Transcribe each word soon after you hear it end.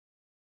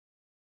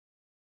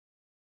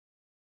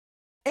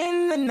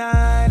the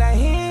night I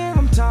hear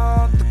him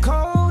talk, the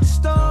coldest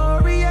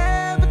story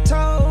ever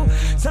told.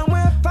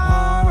 Somewhere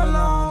far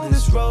along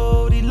this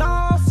road, he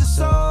lost his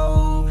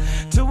soul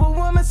to a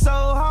woman so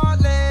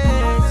heartless.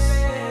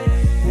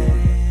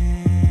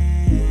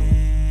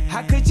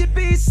 How could you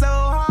be so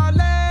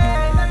heartless?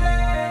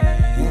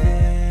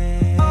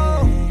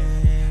 Oh,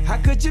 how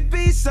could you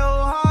be so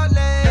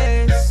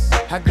heartless?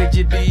 How could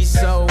you be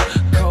so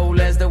cold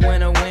as the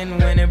winter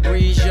wind when it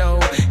breeze, yo?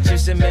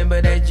 Just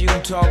remember that you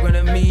talking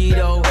to me,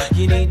 though.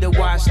 You need to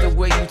watch the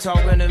way you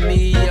talking to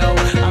me, yo.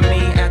 I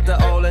mean, after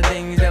all the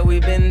things that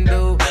we've been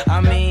through,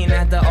 I mean,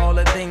 after all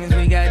the things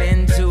we got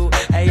into.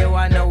 Hey, yo,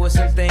 I know what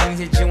some things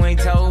that you ain't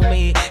told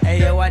me.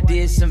 Hey, yo, I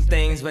did some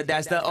things, but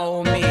that's the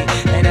old me.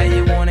 And now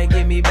you wanna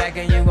get me back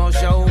and you gon'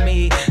 show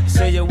me.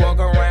 So you walk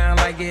around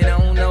like you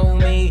don't know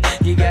me.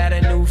 You got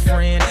a new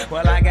friend,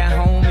 well, I got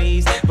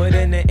homies. But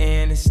in the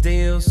end, it's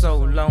still so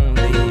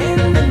lonely.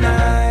 In the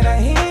night, I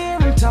hear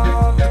him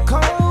talk, the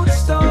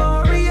coldest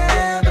story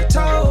ever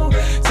told.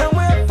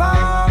 Somewhere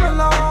far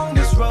along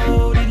this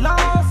road, he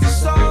lost his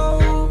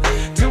soul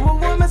to a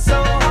woman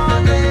so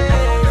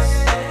heartless.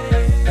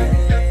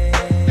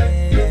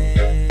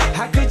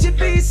 How could you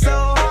be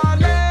so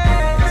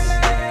heartless?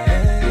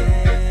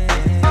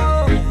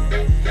 Oh,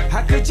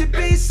 how could you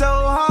be so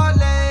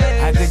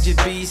heartless? How could you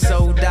be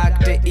so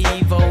Dr.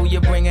 Evil?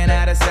 You're bringing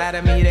out a side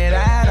of me that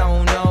I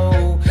don't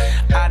know.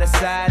 I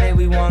decided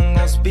we weren't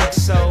gonna speak,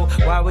 so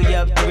why we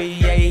up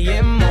 3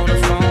 a.m. on the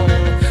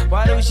phone?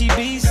 Why do she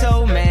be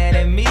so mad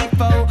at me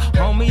for?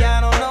 Homie,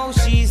 I don't know,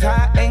 she's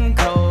hot and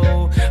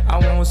cold. I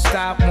won't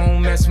stop,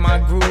 won't mess my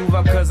groove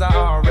up, cause I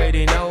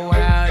already know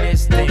how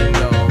this thing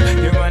go.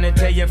 You're gonna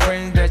tell your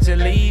friends that you're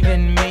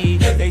leaving me.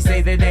 They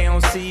say that they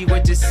don't see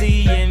what you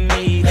see in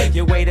me.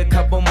 You wait a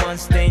couple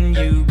months, then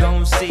you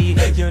gon' see.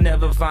 You'll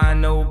never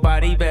find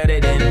nobody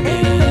better than me.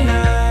 In the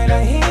night,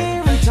 I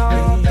hear him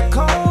talk, the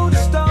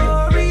coldest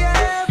story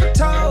ever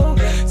told.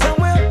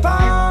 Somewhere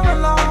far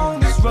along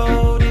this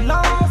road, he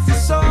lost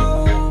his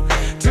soul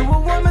to a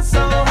woman so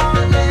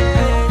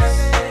heartless.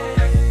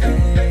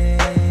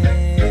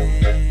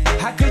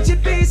 How could you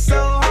be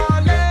so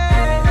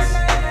heartless?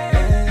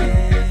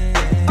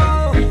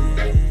 Oh,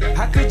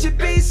 how could you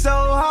be so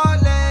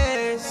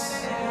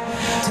heartless?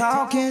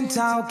 Talking,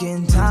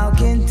 talking,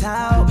 talking,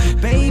 talk.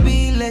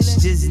 Baby, let's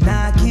just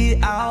knock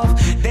it off.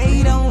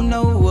 They don't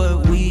know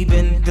what we've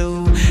been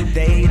through.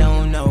 They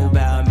don't know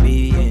about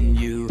me and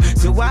you.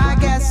 So I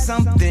got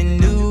something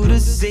new to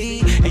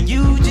see. And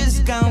you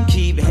just gon'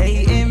 keep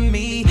hating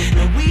me.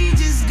 And we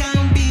just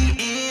gon' be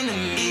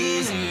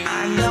enemies.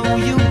 I know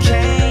you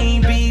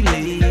can't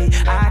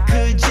believe I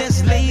could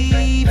just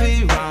leave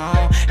it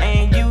wrong.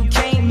 And you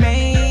can't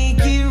make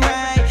it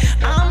right.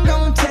 I'm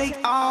gon' take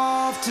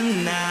off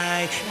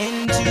tonight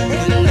into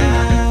the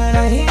night.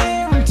 I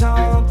hear him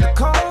talk, the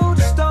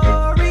coldest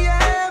story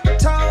ever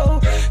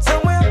told.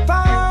 Somewhere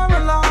far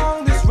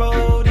along this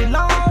road, he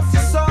lost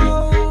his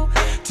soul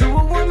to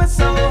a woman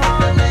so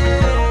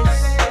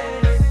heartless.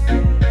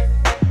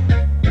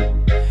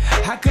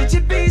 How could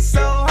you be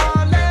so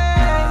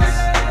heartless?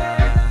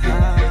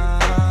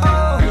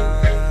 Oh,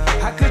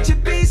 how could you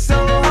be so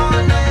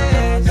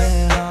heartless?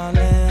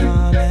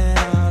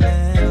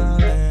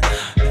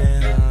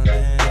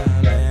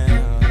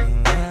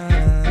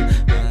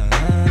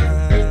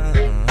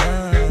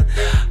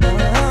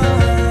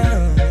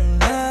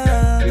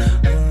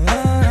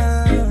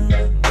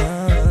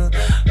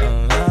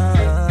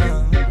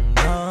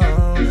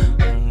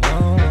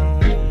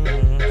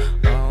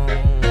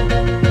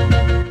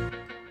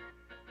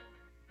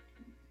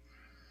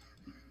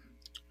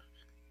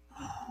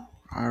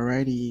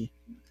 Alrighty,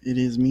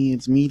 it's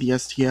me, the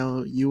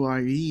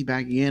STLURE,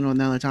 back again on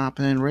another Top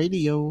 10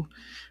 Radio.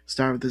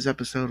 Start with this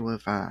episode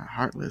with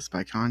Heartless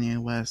by Kanye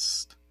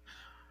West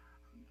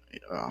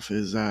off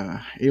his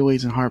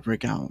 808s and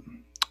Heartbreak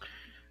album.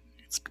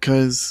 It's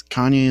because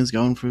Kanye is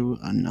going through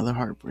another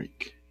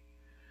heartbreak.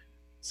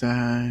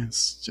 I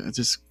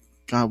just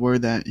got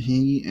word that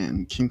he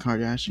and Kim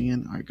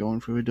Kardashian are going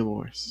through a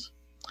divorce.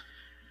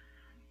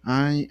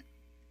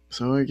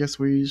 So I guess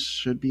we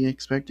should be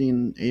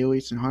expecting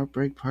 808s and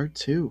Heartbreak Part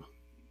 2.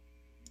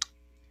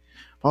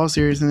 For all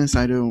seriousness,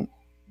 I don't...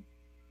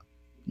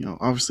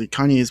 obviously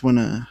Kanye is one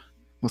of the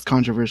most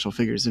controversial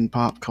figures in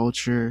pop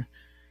culture,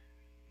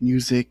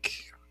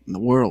 music, in the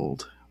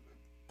world.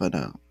 But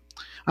I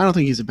don't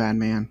think he's a bad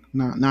man.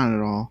 Not at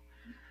all.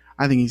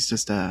 I think he's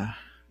just has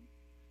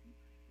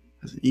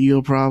an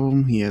ego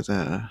problem. He has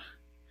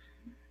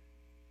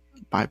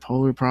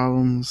bipolar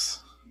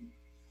problems.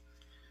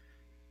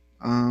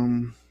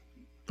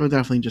 But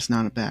definitely just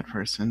not a bad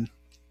person.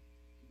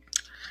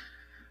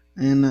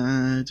 And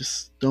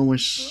just don't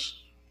wish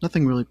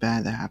nothing really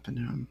bad that happened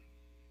to him.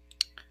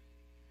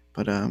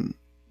 But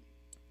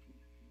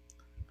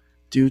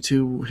due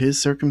to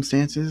his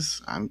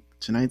circumstances,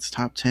 tonight's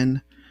top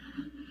 10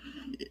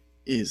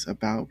 is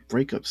about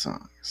breakup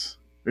songs.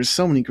 There's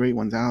so many great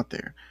ones out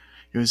there.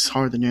 It was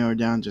hard to narrow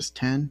down just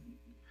 10.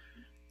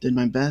 Did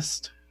my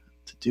best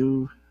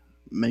to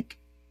make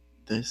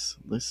this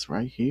list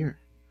right here.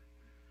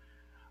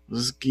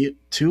 let's get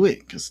to it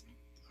because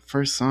the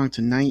first song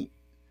tonight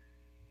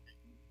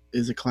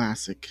is a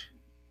classic.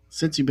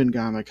 Since You've Been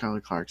Gone by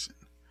Kelly Clarkson.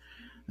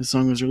 This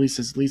song was released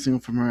as lead single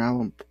from her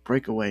album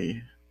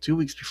Breakaway 2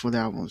 weeks before the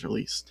album was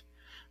released.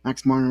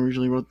 Max Martin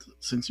originally wrote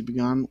Since You've Been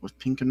Gone with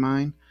Pink in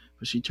mind,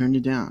 but she turned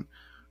it down.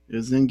 It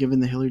was then given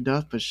to Hilary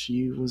Duff, but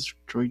she was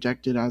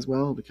rejected as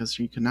well because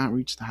she could not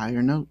reach the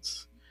higher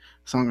notes.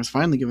 The song was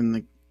finally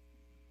given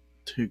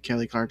to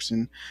Kelly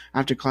Clarkson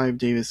after Clive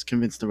Davis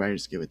convinced the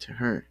writers to give it to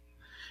her.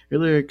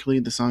 Lyrically,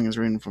 the song is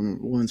written from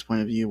a woman's point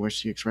of view where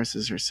she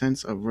expresses her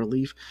sense of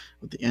relief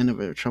at the end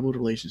of a troubled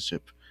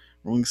relationship.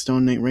 Rolling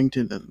Stone ranked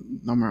it at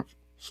number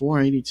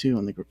 482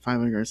 on the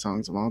 500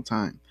 songs of all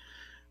time.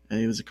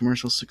 It was a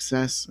commercial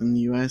success in the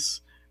US.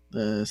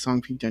 The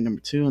song peaked at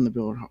number 2 on the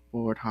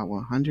Billboard Hot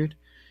 100. It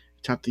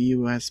topped the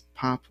US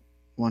Pop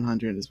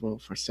 100 as well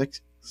for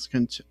six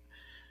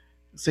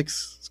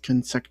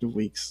consecutive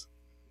weeks.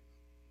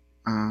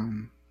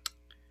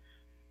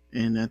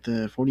 And at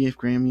the 48th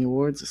Grammy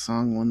Awards, the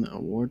song won the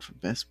award for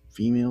Best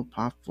Female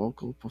Pop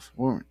Vocal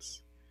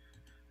Performance.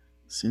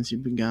 Since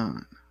You've Been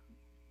Gone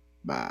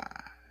by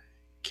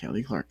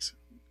Kelly Clarkson.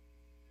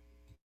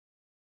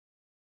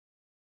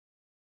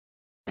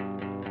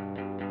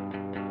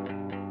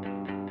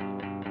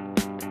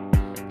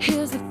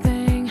 Here's the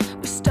thing,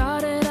 we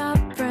started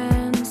out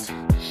friends.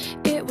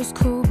 It was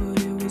cool,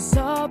 but it was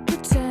all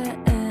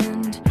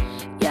pretend.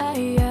 Yeah,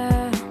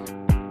 yeah.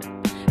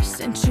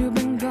 Since you've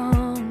been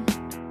gone,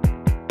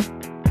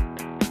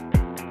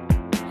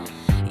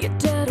 you're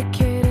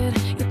dedicated,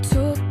 you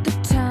took the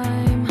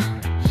time.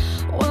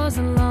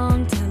 Wasn't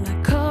long till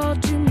I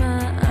called you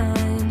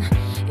mine.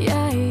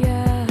 Yeah,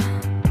 yeah.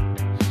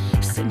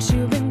 Since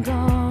you've been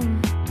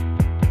gone,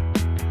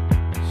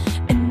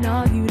 and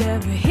all you'd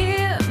ever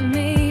hear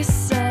me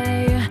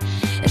say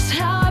is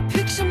how I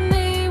picture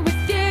me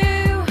with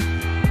you.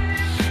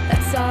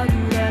 That's all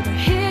you'd ever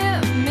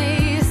hear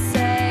me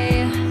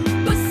say.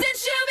 But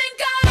since you've been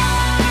gone,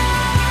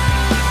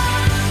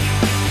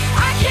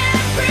 I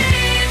can't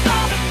breathe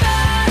for the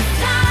first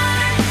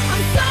time.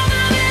 I'm so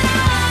moving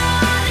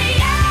on,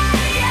 yeah,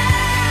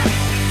 yeah.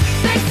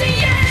 Thanks to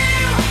you,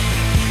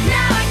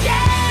 now I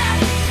get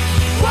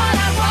what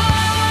I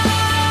want.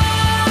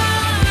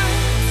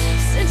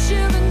 Since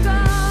you've been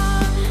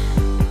gone,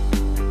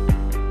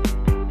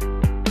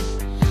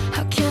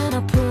 how can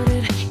I put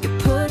it? You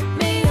put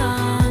me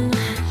on.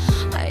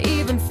 I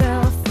even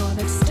fell for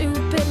that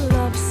stupid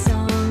love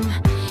song.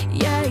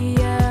 Yeah,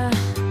 yeah.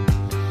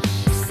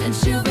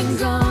 Since you've been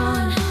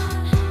gone,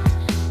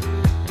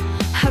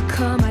 how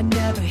come I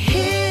never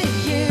hear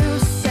you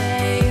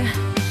say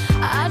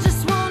I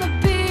just wanna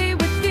be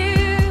with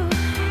you?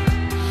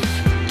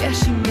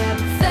 Guess you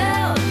never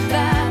felt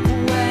that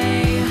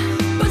way.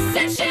 But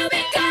since you've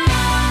been gone,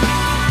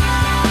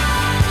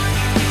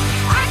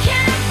 I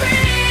can't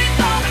breathe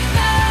for the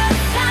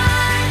first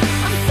time.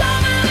 I'm so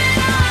moving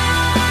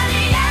on,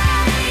 yeah,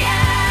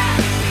 yeah.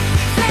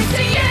 Thanks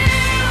to you,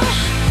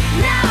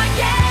 now I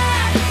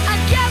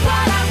get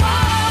what I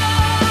want.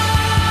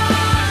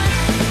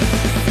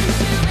 Since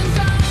you've been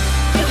gone,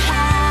 you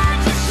had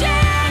your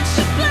chance,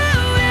 you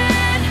blew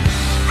it.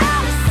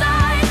 Out of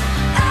sight,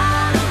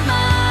 out of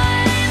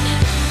mind.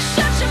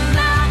 Shut your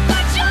mouth,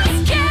 I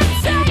just can't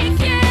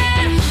take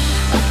it.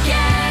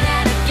 Again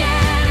and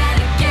again and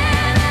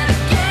again and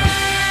again.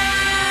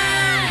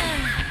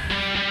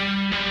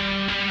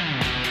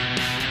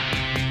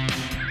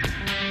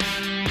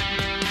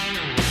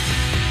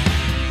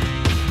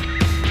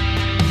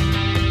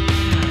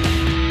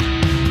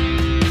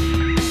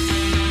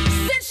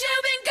 Since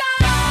you've been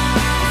gone,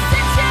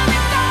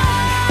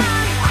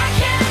 I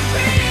can't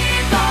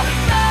breathe for the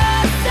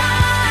first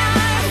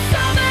time.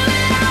 So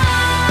moving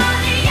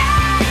on,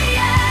 yeah,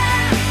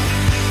 yeah.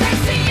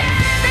 Thanks to you,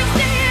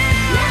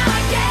 now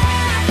I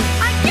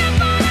get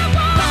what I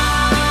want.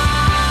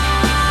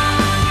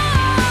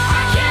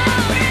 I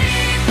can't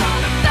breathe for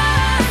the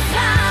first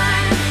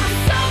time. I'm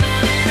so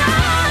moving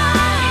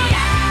on,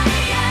 yeah,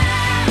 yeah.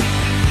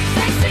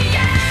 Thanks to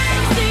you,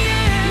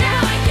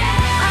 now I get.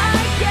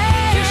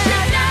 You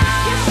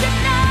should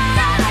know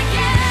that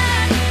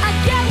I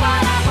get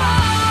what I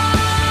want.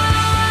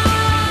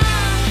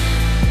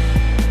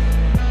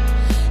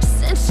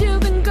 Since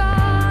you've been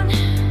gone,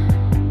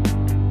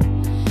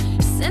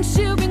 since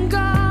you've been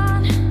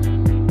gone,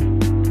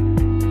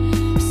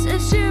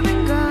 since you've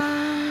been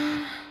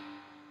gone.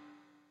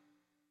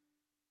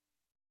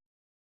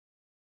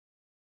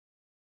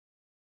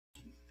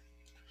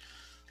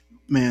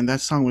 Man,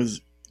 that song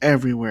was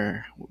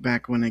everywhere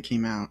back when it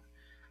came out.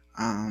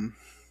 Um,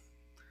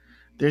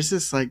 there's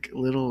this like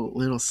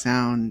little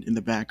sound in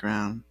the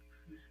background,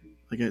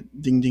 like a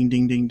ding ding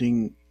ding ding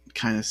ding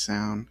kind of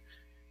sound.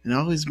 It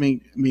always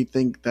made me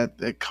think that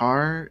the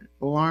car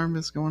alarm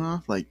is going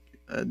off, like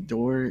a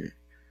door. It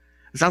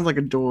sounds like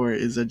a door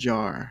is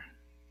ajar,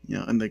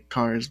 and the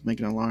car is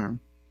making an alarm.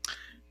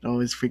 It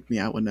always freaked me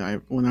out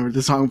whenever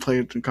the song played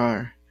in the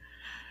car.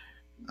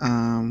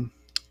 Um,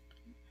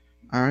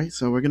 all right,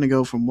 so we're gonna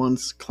go from one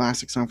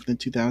classic song from the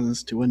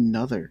 2000s to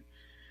another.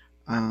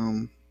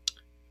 Um,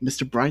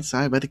 Mr.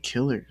 Brightside by the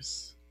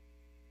Killers.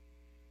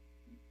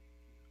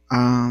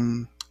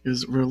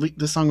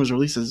 This song was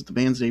released as the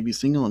band's debut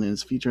single and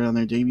is featured on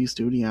their debut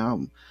studio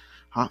album,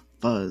 Hot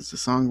Fuzz. The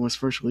song was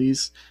first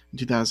released in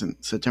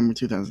September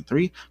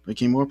 2003, but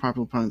became more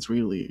popular upon its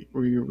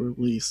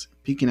re-release,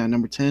 peaking at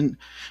number 10 in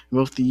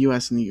both the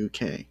US and the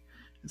UK.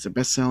 It's a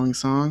best-selling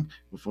song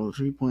with over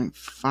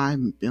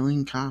 3.5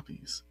 billion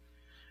copies.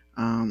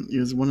 It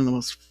was one of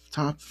the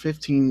top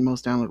 15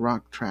 most downloaded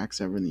rock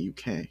tracks ever in the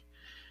UK.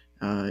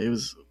 It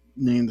was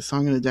named the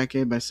Song of the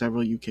Decade by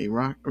several UK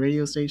rock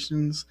radio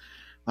stations.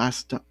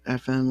 Last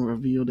FM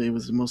revealed it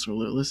was the most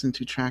listened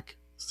to track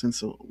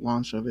since the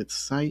launch of its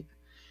site.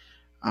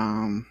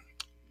 It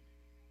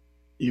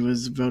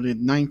was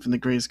voted 9th in the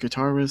greatest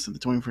guitarist of the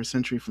 21st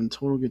century from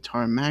Total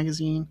Guitar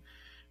magazine.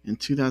 In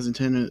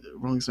 2010,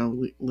 Rolling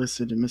Stone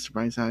listed Mr.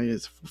 Brightside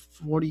as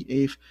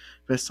 48th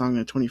best song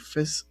of the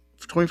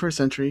 21st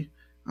century.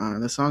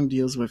 The song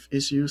deals with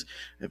issues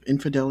of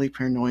infidelity,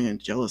 paranoia, and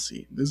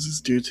jealousy. This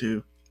is due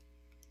to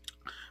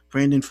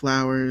Brandon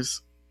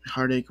Flowers'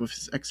 heartache with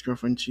his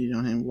ex-girlfriend cheating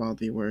on him while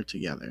they were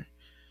together.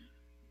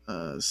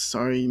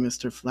 Sorry,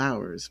 Mr.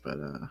 Flowers, but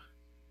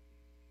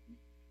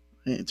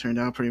it turned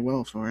out pretty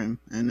well for him.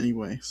 And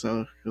anyway,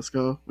 so let's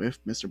go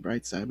with Mr.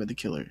 Brightside by the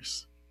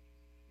Killers.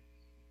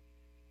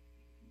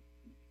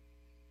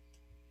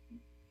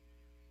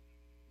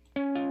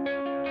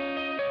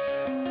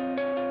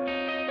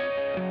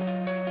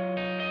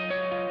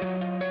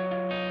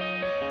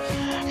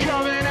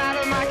 Coming out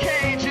of my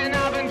cage and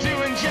I've been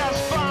doing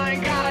just fine.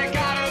 Gotta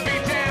be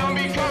down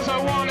because I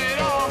want it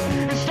all.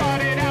 It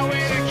started out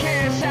with a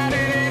kiss, how did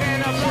it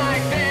end up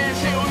like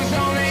this? It was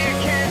only a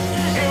kiss,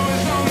 it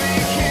was only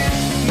a kiss.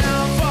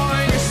 Now I'm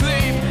falling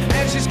asleep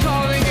and she's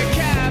calling a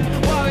cab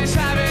while he's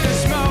having a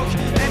smoke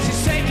and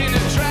she's taking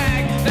a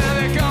drag. Now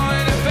they're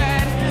going to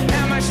bed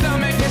and my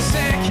stomach is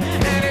sick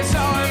and it's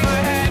all in my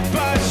head,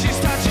 but she's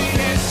touching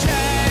his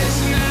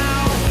chest.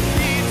 Now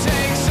he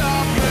takes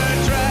off her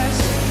dress.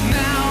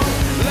 Now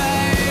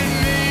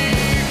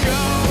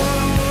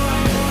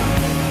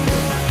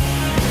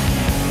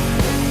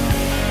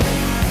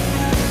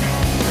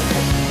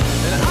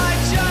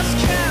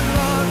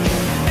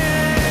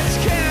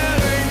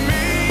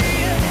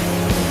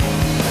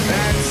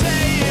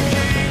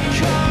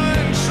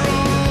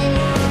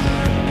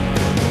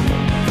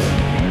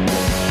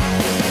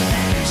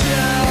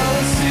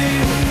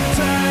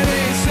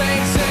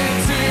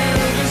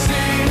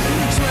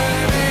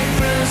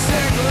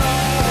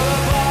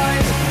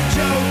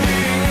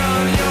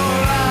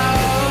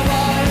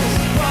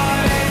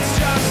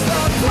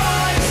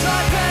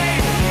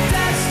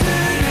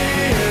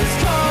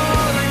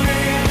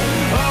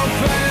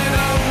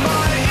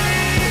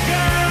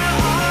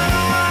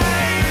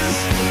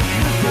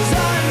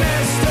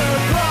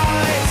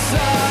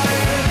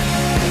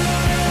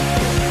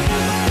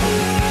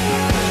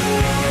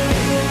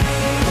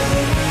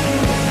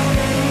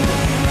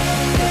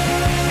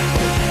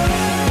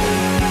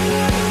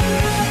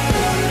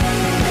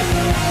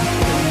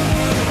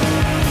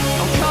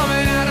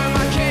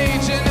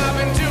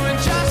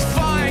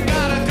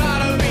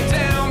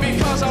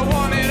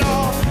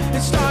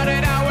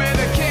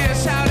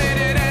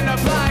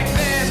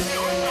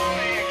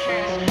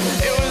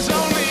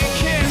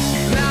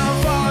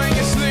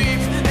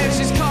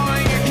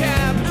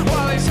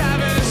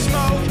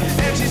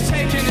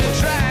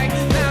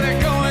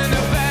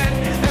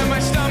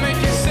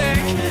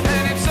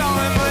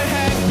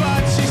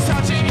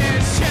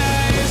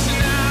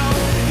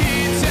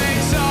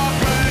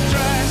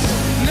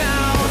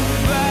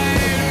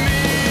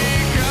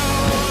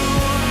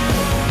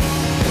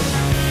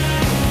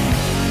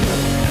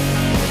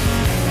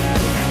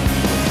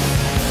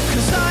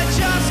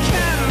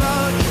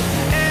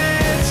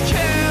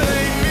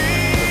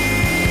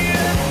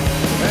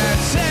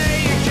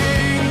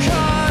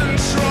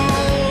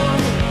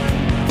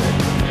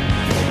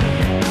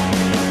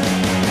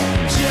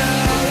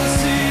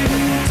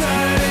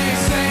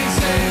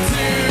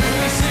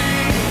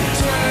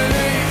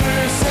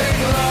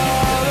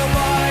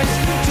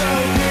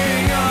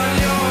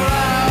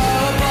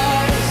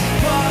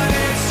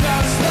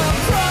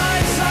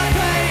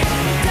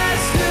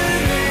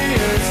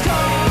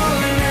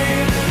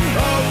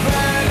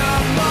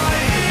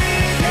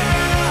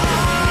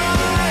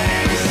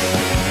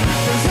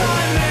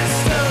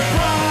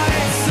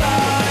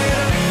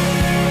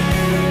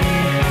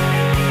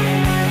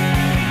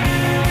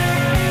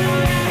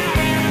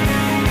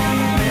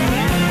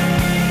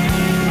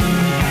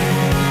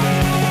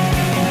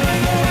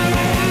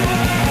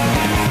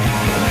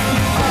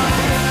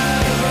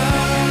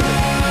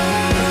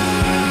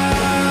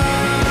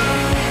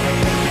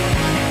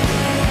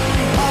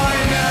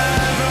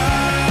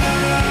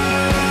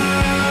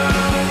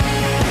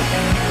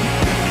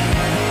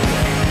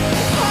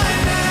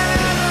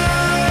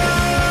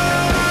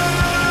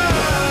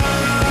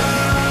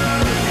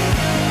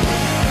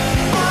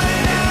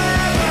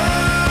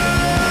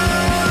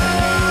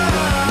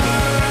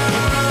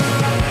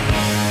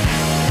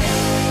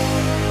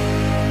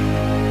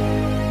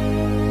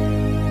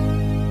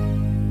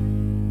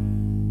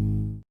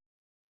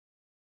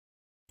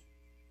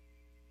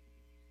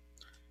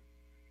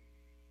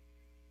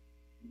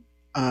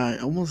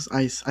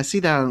I see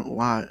that a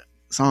lot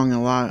song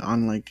a lot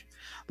on like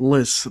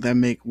lists that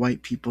make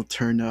white people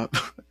turn up.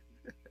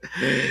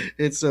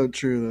 It's so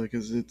true though,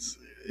 because it's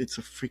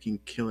a freaking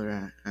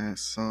killer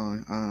ass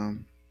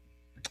song.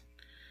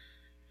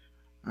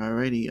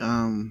 Alrighty.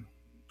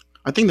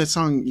 I think that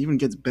song even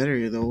gets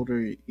better the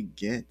older it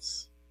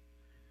gets.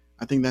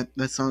 I think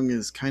that song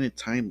is kind of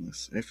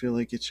timeless. I feel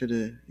like it could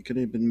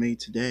have been made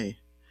today.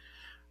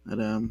 But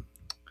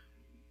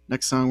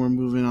next song we're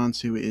moving on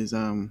to is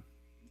a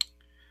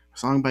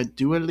song by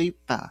Dua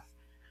Lipa.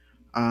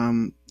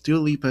 Dua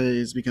Lipa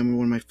is becoming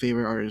one of my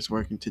favorite artists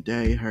working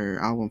today. Her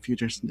album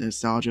Future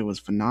Nostalgia was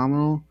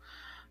phenomenal.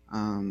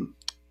 Um,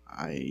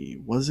 I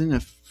wasn't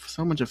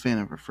so much a fan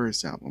of her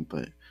first album,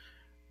 but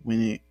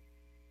when it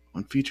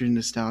when Future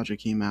Nostalgia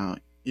came out,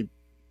 it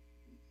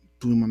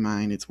blew my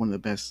mind. It's one of the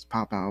best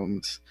pop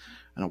albums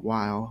in a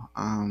while.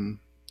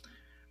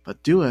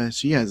 But Dua,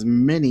 she has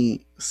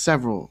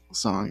several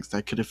songs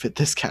that could have fit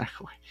this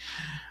category.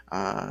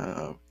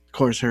 Of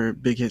course, her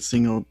big hit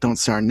single "Don't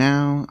Start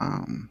Now."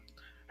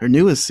 Her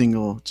newest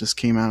single just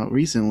came out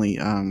recently.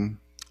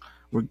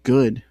 "We're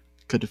Good"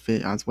 could have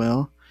fit as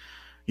well.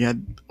 You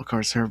had, of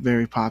course, her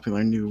very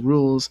popular "New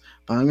Rules,"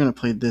 but I'm gonna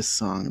play this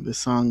song. This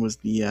song was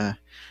the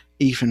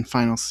eighth and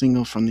final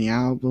single from the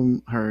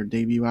album, her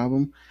debut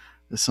album.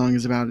 The song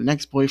is about an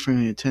ex-boyfriend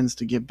who intends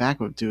to get back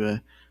with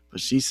Dua,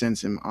 but she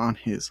sends him on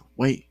his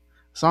way.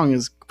 The song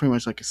is pretty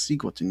much like a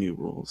sequel to New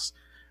Rules.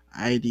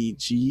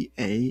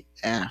 IDGAF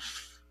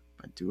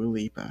by Dua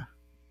Lipa.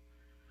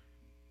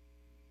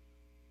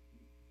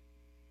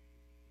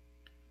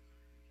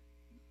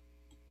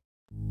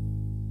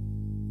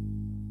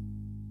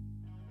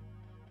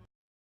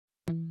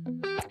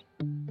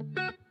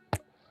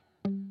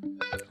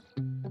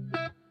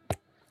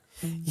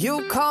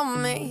 You call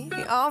me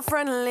all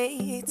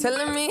friendly,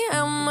 telling me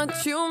how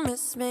much you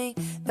miss me.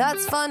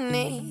 That's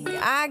funny,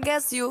 I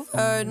guess you've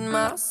heard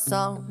my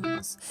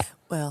songs.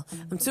 Well,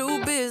 I'm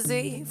too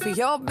busy for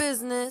your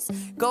business.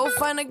 Go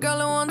find a girl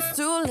who wants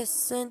to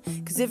listen.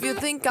 Cause if you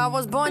think I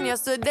was born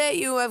yesterday,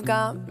 you have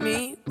got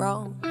me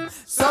wrong.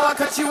 So I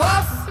cut you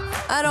off,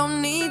 I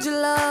don't need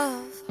your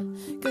love.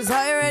 Cause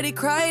I already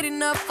cried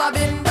enough, I've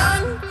been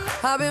done,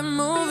 I've been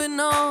moving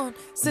on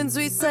since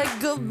we said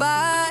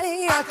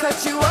goodbye. I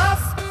cut you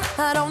off,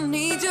 I don't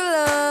need your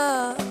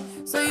love,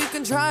 so you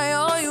can try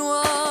all you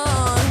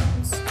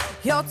want.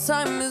 Your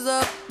time is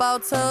up, I'll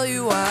tell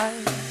you why.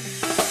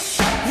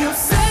 You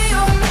say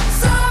you're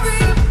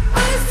sorry,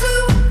 but it's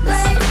too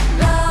late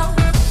now.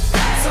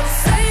 So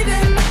save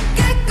it,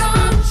 get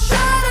gone,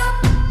 shut up.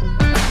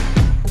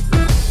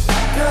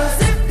 Cause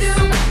if you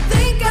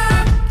think I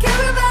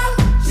care about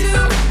you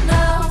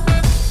now,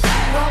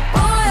 well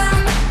boy, I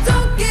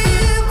don't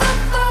give a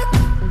fuck.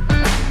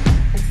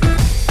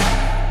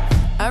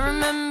 I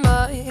remember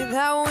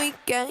that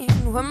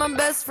weekend when my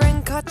best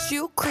friend caught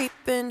you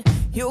creeping.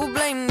 You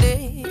blamed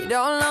it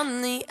all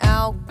on the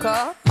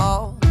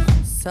alcohol.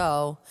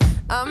 So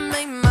I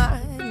made my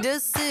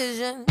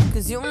decision,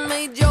 cause you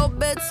made your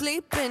bed,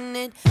 sleep in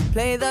it.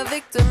 Play the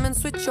victim and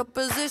switch your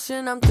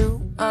position. I'm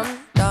through, I'm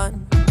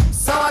done.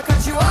 So I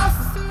cut you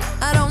off,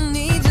 I don't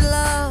need your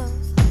love.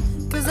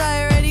 Cause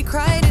I already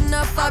cried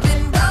enough, I've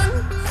been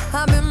done,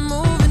 I've been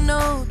moving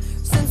on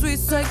since we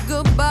said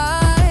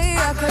goodbye.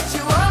 I cut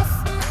you off,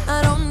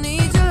 I don't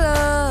need your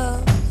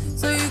love,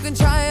 so you can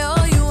try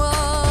all you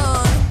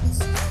want.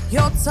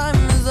 Your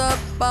time is up,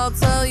 I'll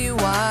tell you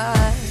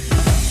why.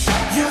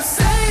 You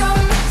say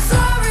you're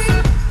sorry,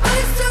 but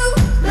it's too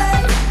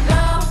late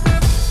now.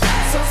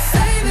 So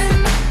save it,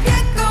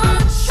 get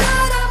gone,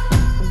 shut up.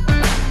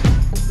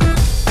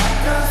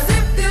 Cause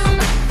if you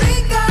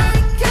think I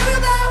care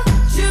about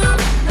you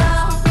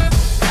now,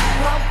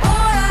 well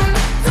boy, I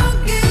don't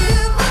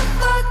give a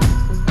fuck.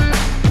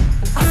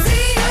 I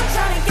see you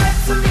trying to get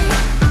to me,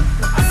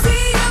 I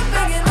see you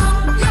begging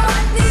on your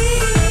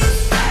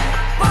knees.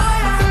 Boy,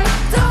 I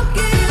don't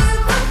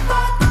give a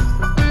fuck.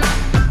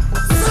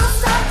 So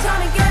stop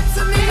trying to get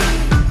to me,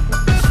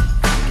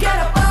 get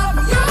up off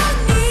your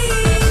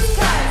knees.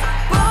 Cause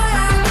boy,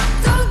 I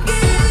don't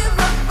give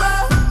a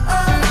fuck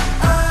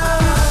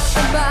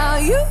about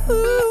you.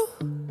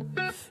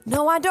 No,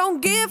 I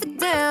don't give a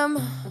damn.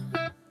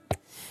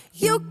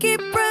 You keep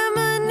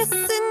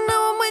reminiscing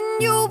on when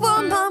you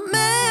were my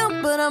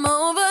man, but I'm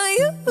over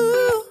you.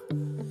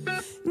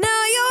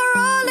 Now you're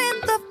all in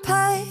the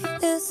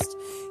past.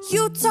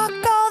 You talk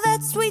all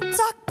that sweet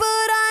talk, but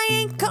I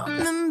ain't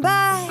coming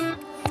back.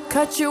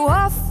 Cut you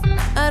off,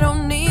 I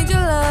don't need your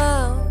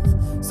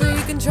love, so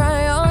you can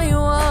try all you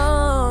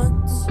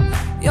want.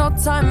 Your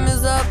time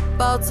is up,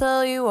 I'll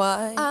tell you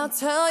why. I'll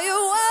tell you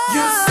why.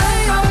 You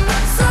say you're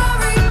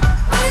sorry,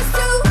 but it's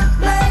too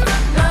late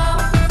now.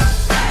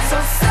 So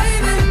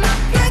save it,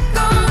 get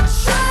gone,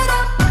 shut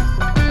up.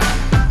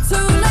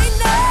 Too late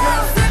now.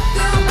 Cause if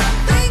you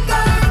think I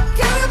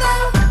care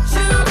about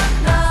you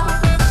now,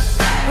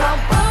 well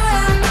boy,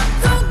 I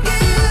don't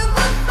give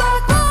a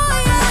fuck. Boy,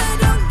 I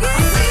don't give a fuck.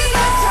 I see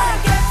you trying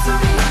to get to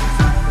me,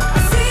 I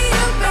see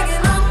you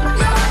begging on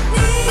your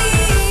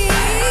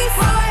knees.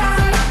 Boy, I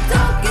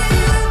don't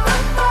give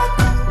a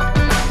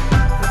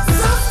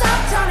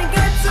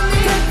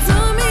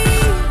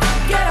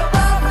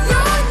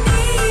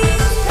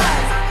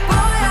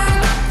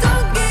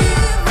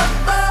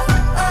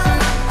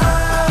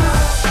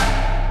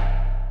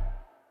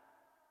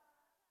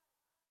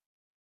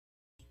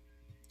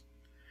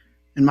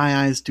in my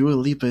eyes, Dua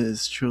Lipa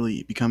is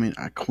truly becoming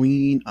a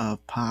queen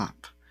of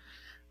pop.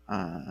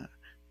 Uh,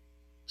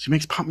 she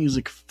makes pop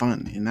music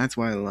fun, and that's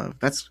why I love.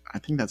 I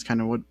think that's kind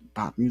of what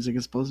pop music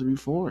is supposed to be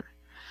for.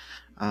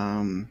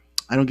 Um,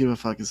 I don't give a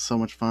fuck. It's so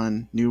much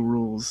fun. New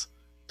rules.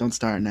 Don't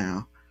start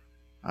now.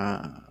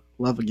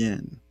 Love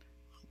again.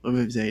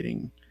 Love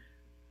dating.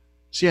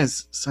 She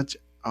has such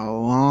a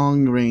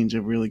long range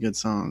of really good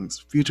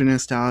songs. Future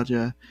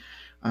nostalgia.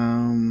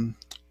 Um,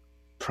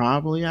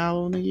 Probably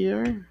album of the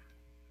year,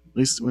 at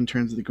least in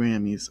terms of the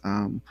Grammys.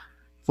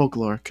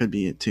 Folklore could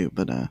be it too,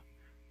 but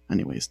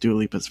anyways, Dua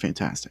Lipa's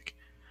fantastic.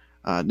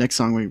 Next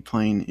song we're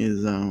playing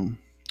is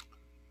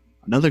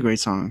another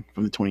great song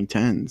from the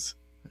 2010s.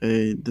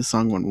 This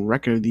song won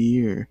Record of the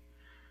Year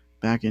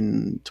back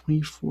in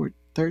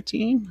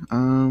 2013.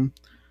 In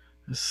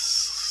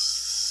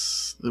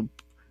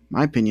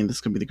my opinion, this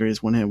could be the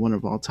greatest one-hit wonder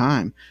of all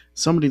time.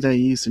 Somebody That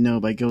You Used to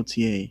Know by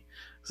Gaultier.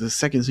 It's the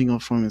second single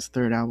from his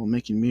third album,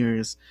 Making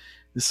Mirrors.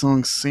 The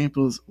song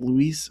samples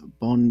Luis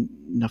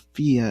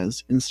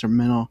Bonafia's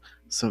instrumental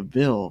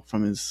Seville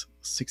from his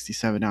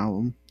 67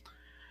 album.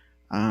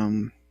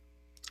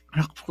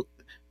 This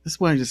is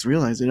what I just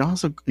realized. It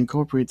also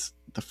incorporates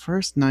the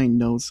first 9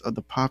 notes of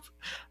the pop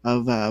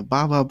of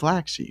Baba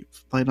Black Sheep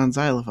played on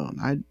xylophone.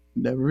 I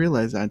never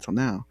realized that until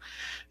now.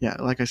 Yeah,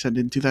 like I said,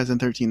 in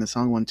 2013, the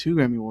song won 2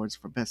 Grammy Awards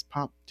for Best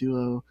Pop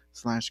Duo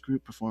 /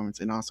 Group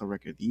Performance and also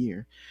Record of the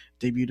Year.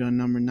 Debuted on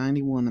number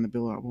 91 on the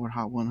Billboard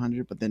Hot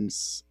 100, but then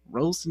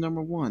rose to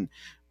number 1,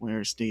 where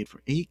it stayed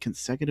for 8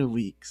 consecutive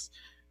weeks.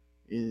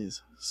 It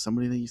is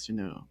Somebody That Used to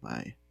Know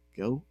by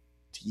Go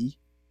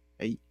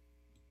T8.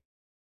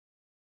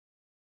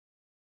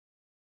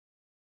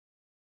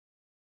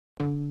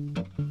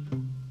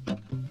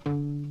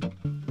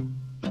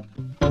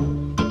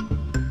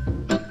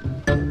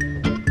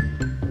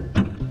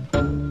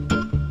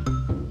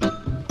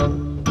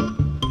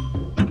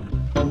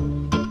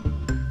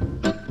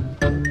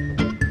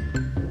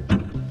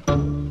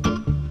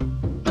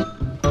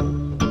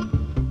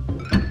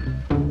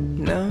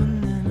 Now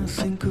and then I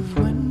think of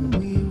when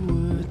we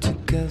were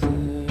together,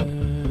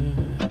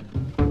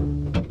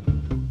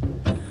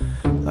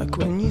 like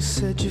when you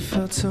said you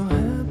felt so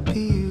happy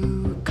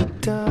you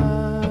could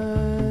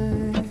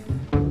die.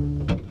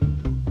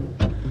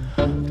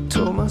 I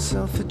told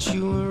myself that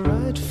you were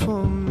right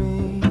for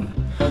me,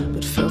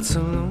 but felt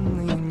so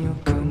lonely in your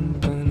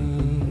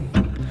company.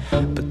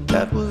 But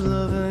that was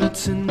love and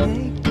it's an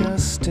ache I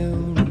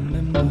still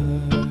remember.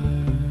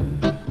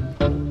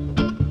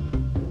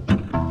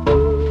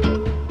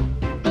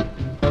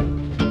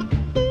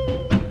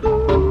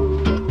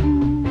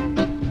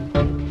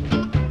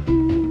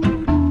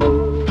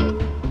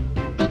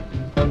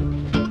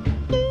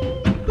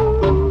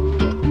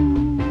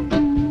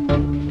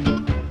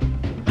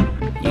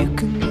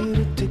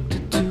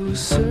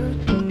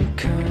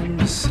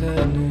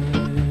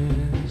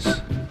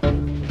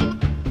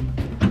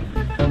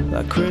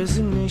 Like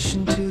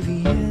resignation to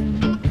the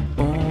end,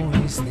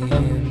 always the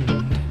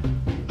end.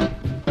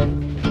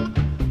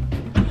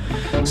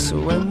 So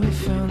when we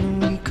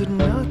found that we could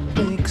not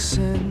make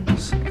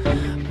sense,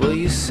 well,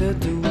 you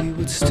said that we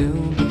would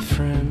still be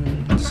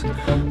friends.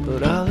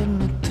 But I'll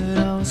admit that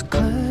I was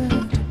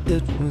glad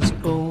it was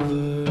over.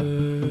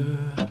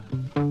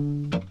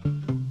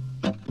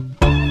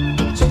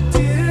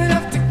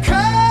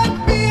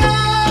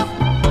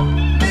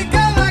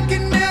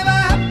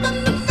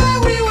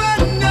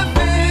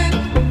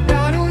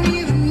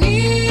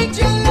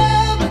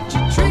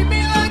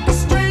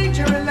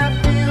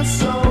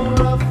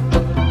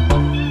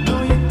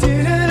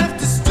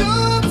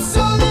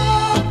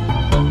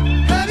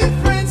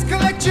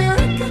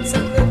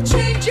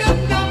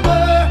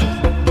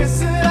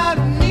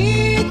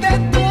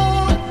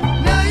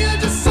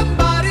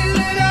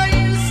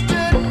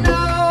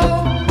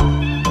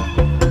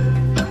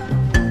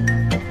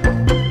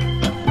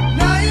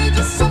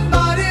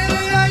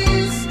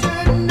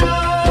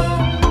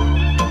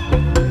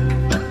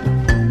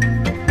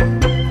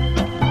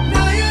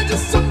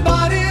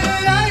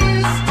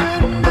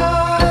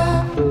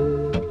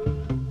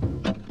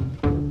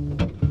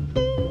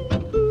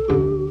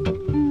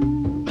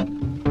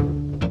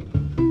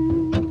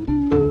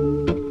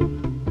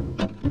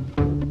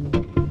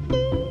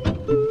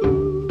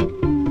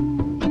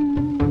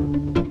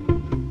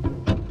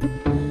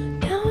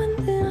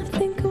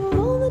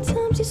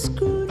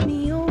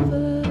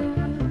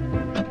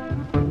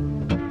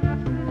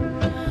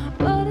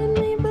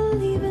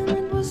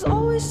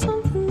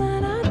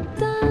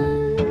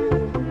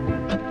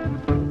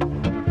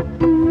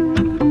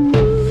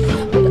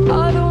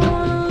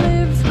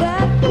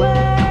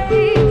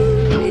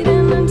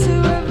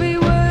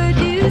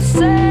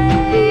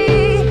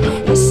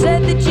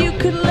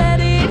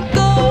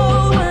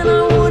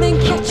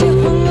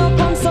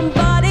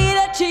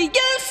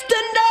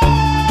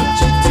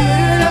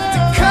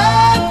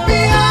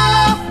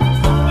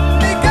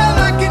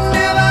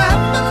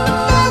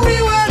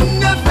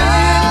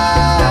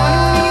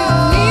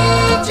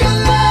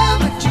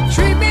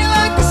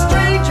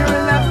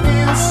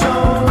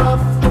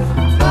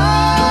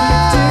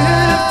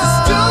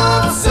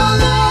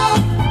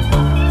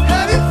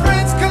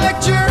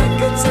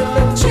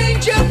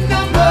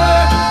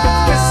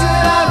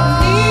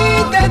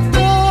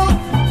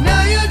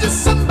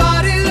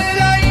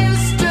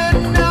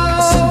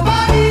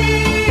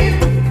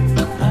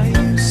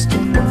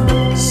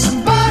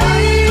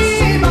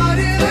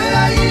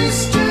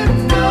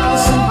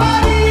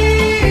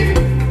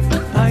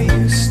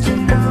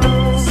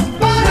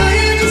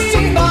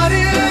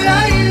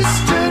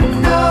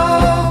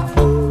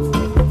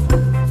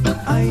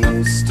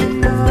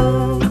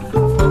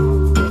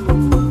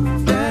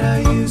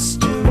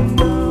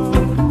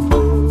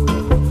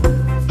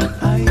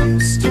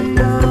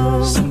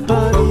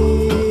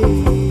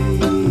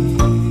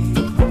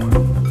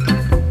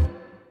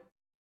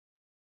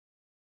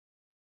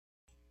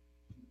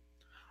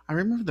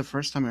 remember the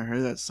first time I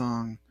heard that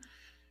song.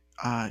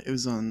 It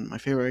was on my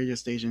favorite radio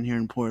station here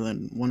in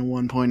Portland,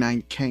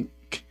 101.9 Kank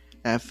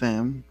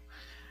FM.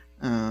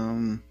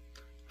 Um,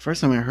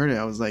 First time I heard it,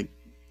 I was like,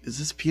 "Is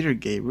this Peter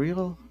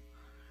Gabriel?"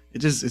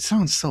 It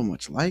sounds so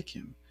much like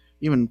him,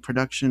 even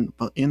production,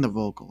 but in the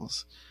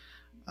vocals.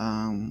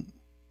 Um,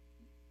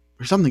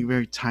 there's something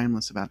very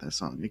timeless about that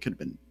song. It could have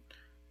been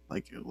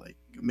like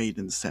made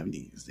in the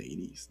 70s, the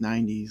 80s,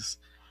 90s.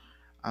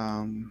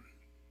 Um,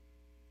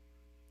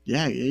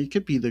 yeah, it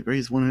could be the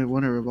greatest one hit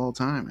wonder of all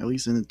time, at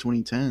least in the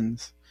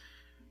 2010s.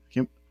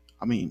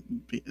 I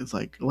mean, it's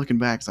like looking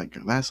back, it's like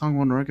that song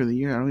won record of the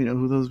year. I don't even know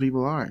who those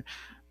people are,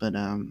 but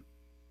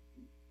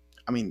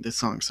I mean, this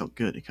song's so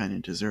good, it kind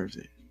of deserves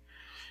it.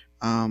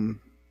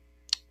 Um,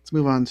 let's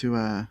move on to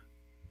a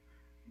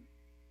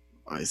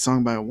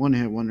song by a one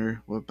hit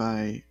wonder, but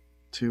by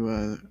to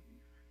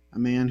a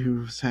man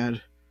who's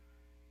had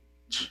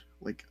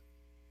like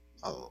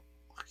a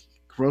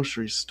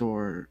grocery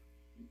store,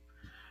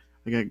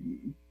 like a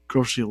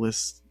grocery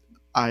list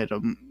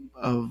item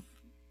of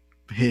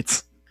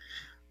hits.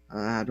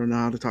 I don't know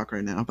how to talk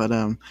right now, but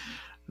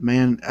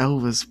man,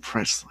 Elvis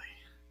Presley.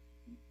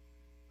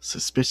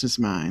 Suspicious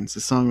Minds.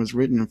 The song was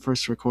written and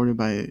first recorded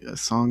by a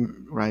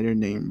songwriter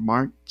named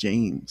Mark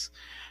James.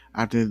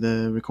 After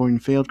the recording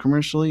failed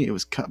commercially, it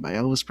was cut by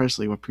Elvis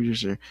Presley with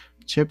producer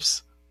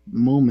Chips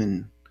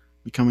Moman,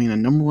 becoming a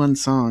number one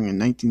song in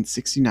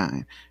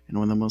 1969 and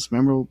one of the most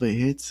memorable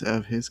hits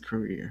of his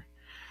career.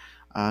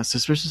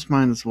 Suspicious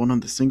Mind is one of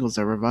the singles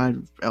that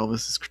revived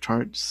Elvis's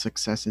chart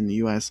success in the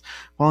U.S.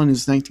 following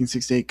his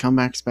 1968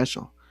 comeback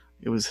special.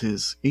 It was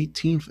his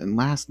 18th and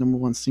last number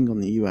one single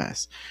in the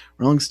U.S.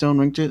 Rolling Stone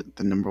ranked it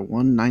the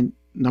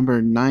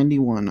number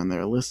 91 on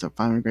their list of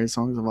 500 greatest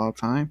songs of all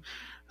time.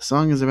 The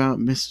song is about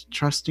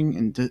mistrusting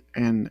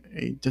and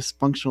a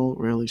dysfunctional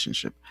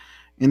relationship,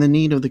 and the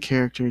need of the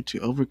character to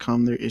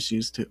overcome their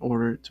issues in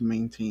order to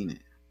maintain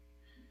it.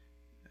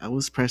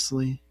 Elvis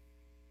Presley,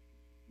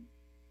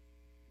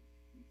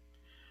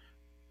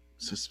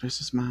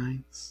 Suspicious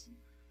Minds.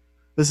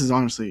 This is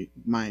honestly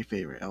my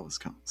favorite Elvis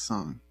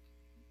song.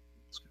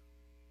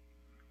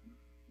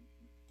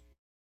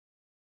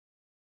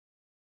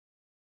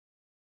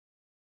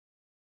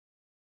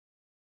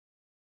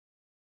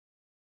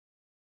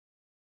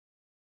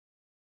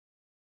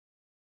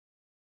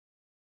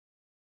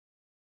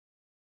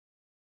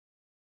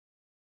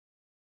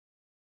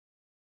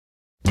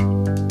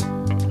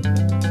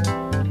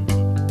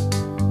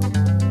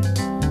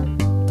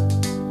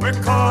 We're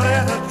caught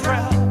in a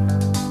trap.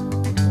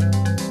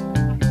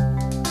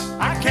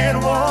 I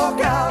can't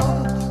walk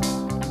out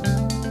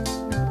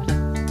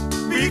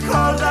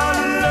because I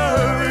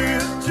love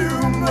you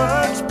too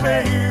much,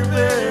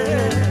 baby.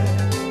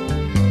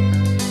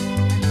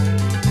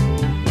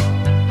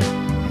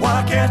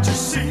 Why can't you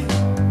see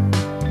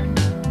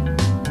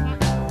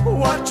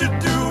what you're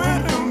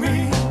doing to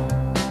me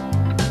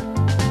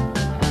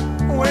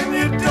when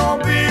you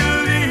don't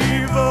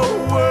believe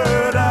a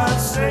word I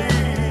say?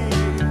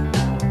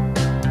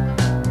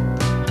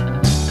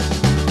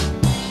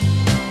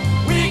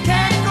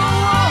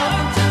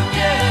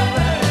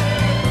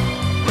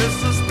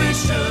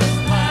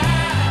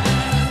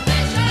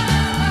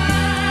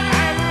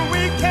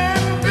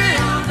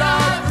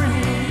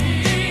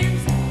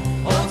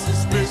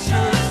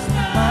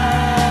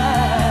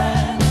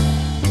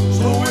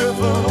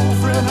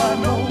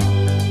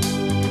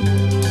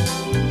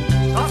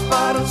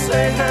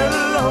 Say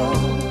hello.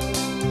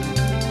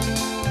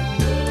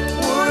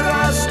 Would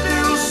I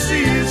still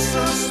see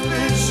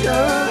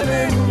suspicion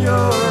in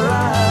your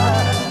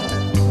eyes?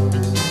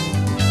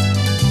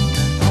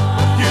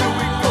 Here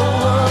we go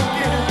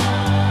again,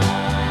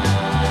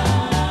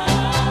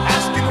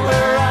 asking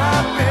where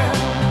I've been.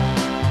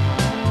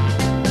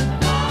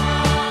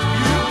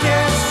 You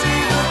can't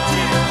see the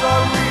tears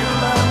are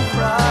real, I'm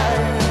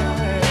crying.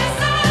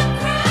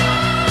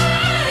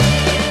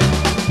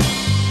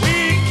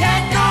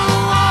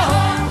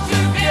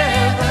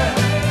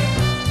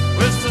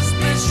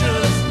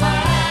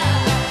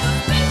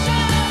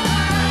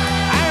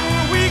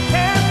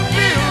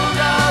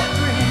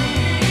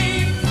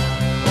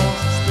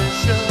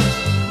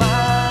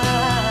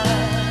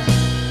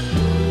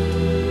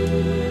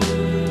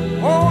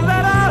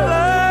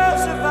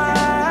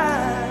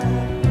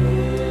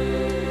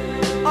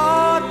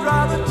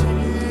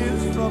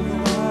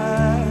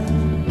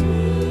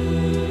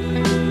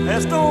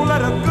 Don't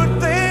let a good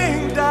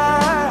thing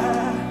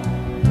die.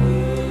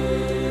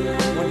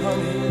 When,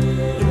 honey,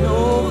 you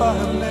know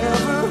I've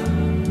never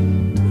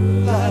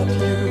lied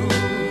to you.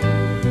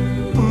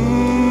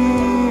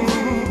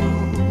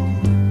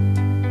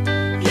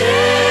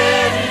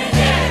 Yeah,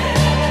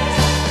 yeah.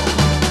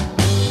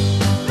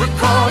 We're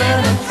caught in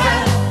a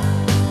trap.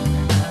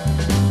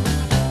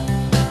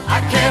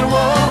 I can't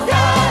walk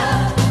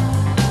out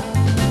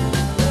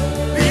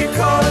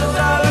because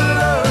I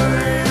love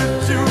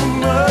you too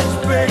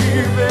much,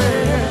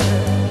 baby.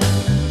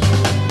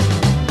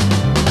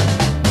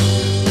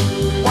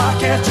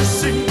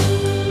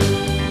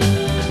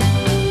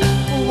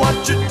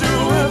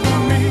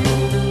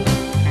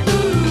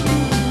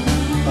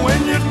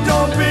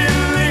 don't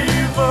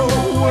believe a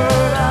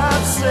word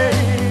I say.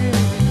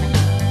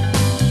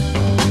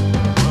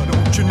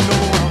 Don't you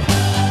know I'm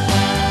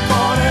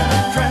caught in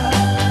a trap?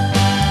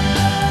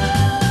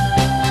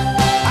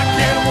 I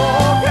can't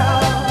walk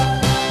out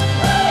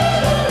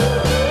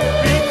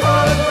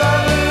because I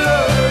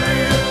love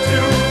you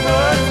too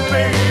much,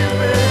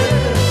 baby.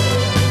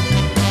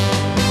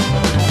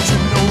 Don't you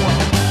know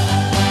I'm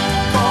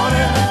caught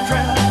in a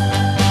trap?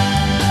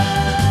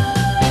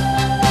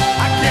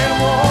 I can't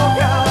walk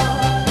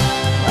out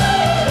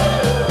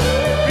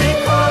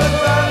because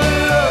I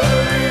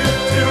love you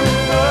too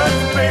much,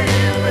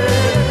 baby.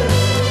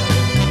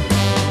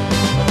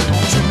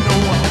 Don't you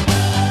know I'm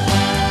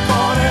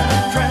caught in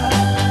a trap?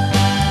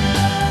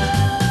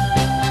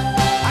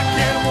 I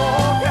can't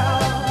walk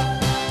out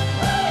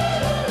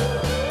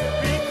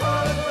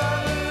because I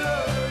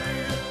love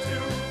you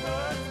too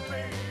much,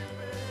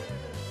 baby.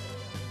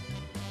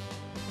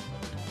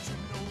 Don't you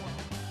know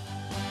I'm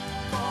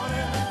caught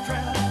in a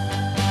trap?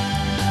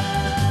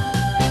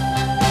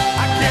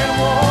 I can't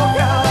walk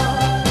out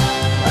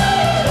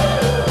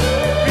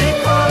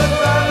because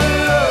I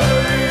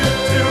love you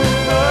too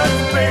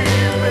much,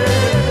 baby.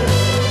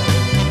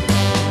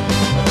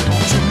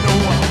 Don't you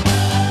know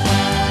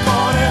I'm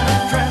caught in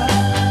a trap?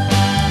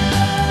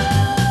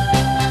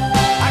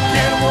 I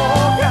can't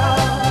walk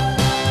out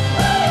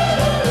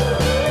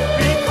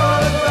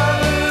because I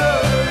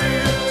love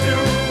you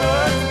too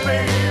much,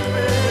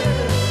 baby.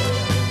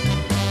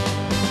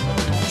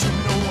 Don't you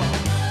know I'm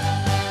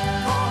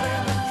caught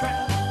in a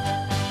trap?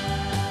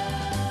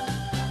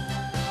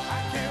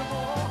 I can't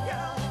walk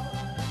out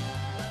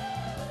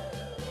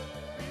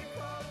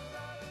because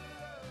I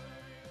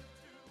love you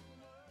too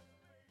much.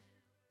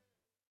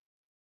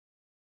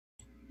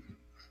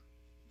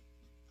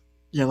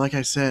 Yeah, like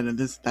I said,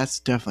 that's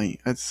definitely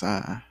I'd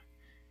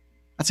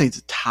say it's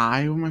a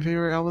tie with my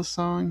favorite Elvis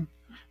song.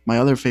 My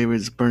other favorite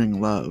is "Burning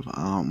Love."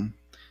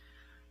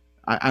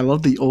 I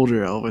love the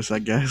older Elvis, I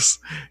guess.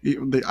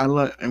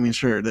 I mean,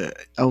 sure, the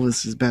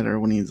Elvis is better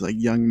when he's like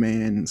young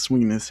man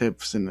swinging his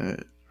hips in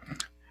the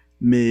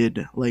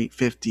mid late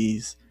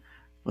 50s,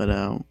 but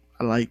I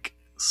like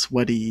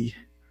sweaty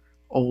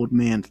old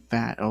man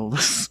fat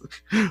Elvis.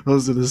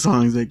 Those are the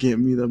songs that get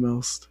me the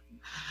most.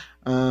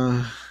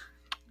 Uh,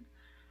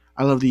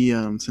 I love the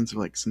sense of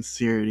like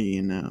sincerity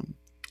and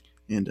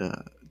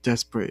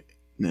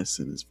desperateness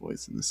in his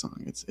voice in the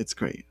song. It's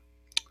great.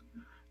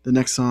 The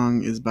next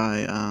song is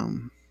by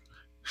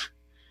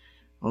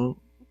oh,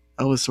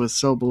 Elvis was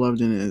so beloved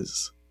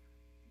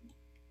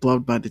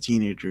by the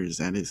teenagers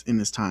in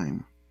his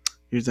time.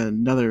 Here's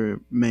another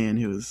man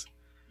whose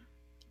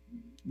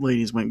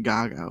ladies went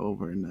gaga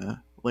over in the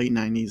late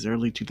 90s,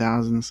 early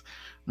 2000s,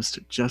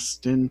 Mr.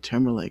 Justin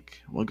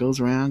Timberlake. What goes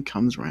around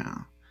comes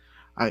around.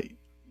 I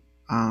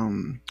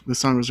The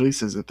song was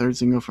released as the third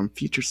single from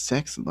Future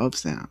Sex Love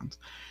Sounds.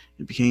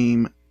 It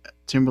became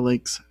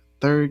Timberlake's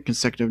third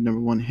consecutive number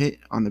one hit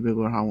on the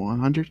Billboard Hot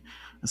 100.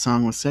 The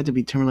song was said to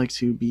be Timberlake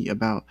to be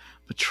about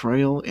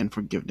betrayal and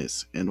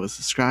forgiveness, and was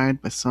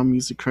described by some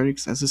music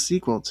critics as a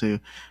sequel to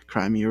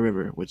Cry Me a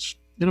River, which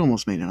it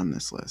almost made it on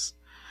this list.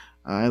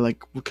 I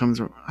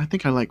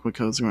think I like What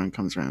Goes Around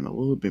Comes Around a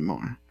little bit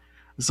more.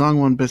 The song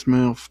won Best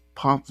Male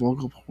Pop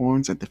Vocal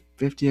Performance at the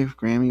 50th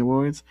Grammy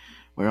Awards,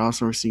 where it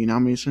also received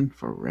nomination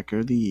for Record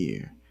of the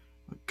Year.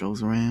 What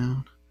goes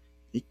around,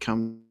 it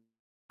comes.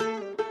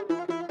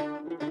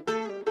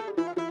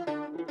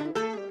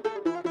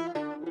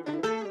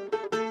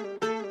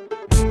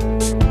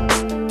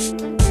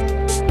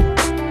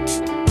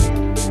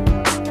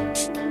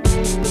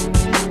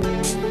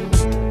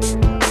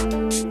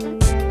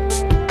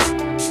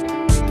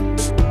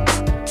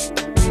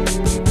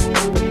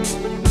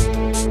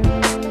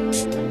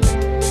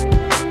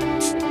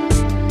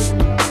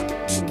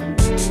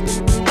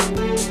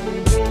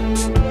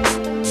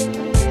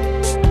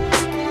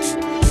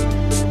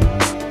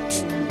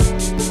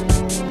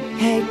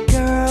 Hey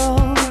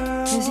girl,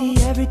 is he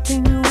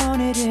everything you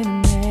wanted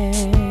in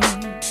me?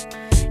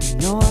 You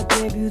know I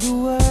gave you the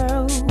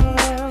world.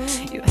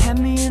 You had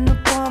me in the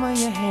palm of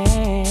your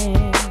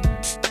hand.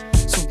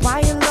 So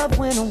why your love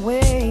went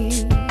away?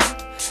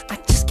 I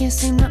just can't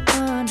seem to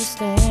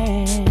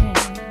understand.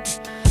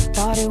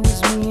 Thought it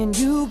was me and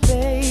you,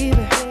 baby.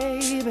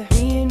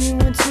 Me and you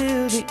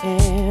until the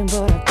end,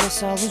 but I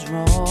guess I was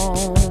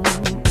wrong.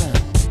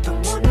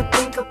 Don't wanna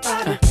think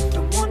about it,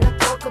 don't wanna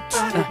talk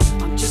about it.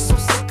 I'm just so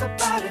sick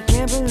about it.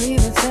 Can't believe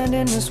it's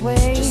ending this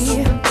way. Just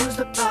so confused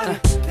about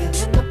it,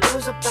 feeling the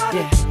blues about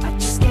it. I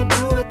just can't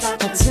do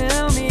without you.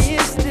 Tell me,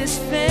 is this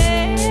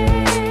fair?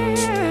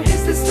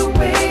 Is this the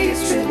way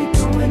it's really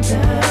going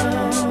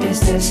down? Is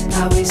this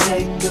how we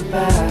say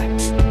goodbye?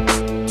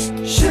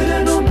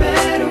 Should've known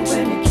better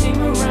when you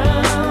came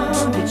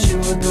around, that you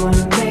were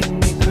gonna make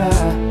me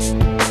cry.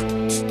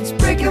 It's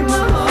breaking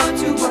my heart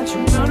to watch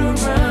you run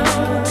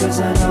around, 'cause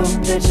I know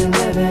that you're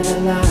living a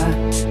lie.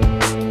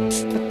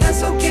 But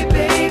that's okay,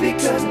 baby,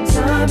 'cause in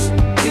time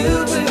you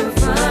will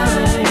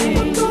find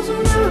what goes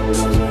around,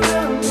 goes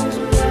around, goes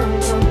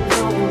around, comes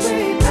all the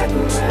way back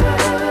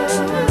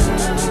around.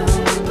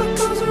 What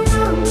goes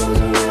around, goes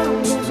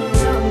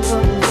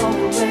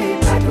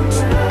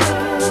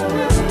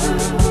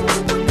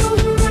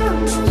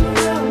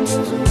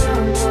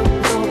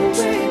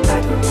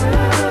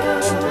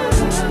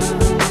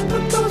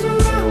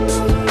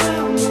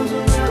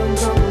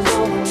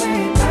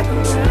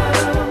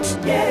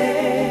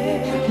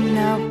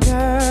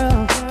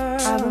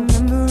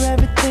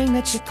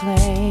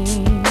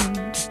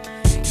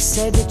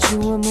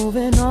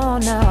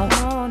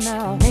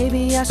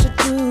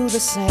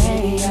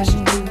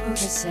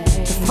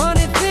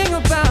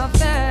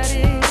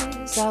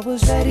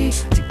was ready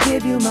to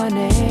give you my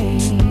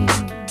name.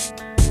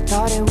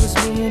 Thought it was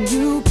me and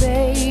you,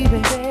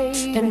 baby.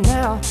 And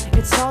now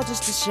it's all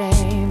just a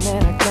shame,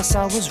 and I guess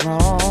I was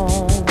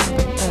wrong.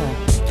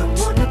 Don't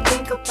wanna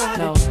think about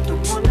it,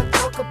 don't wanna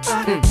talk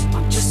about it.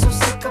 I'm just so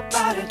sick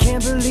about it.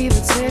 Can't believe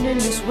it's ending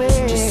this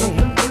way. Just so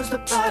confused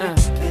about it,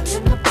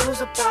 feeling the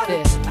blues about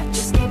it. I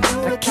just can't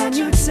do it. Can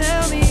you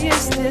tell me,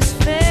 is this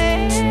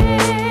fair?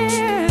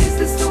 Is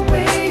this the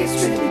way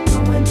it's really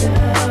going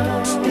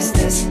down? Is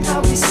this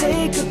how we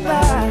say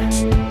goodbye?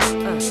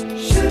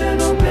 Should've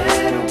known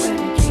better when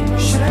it came.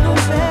 Should've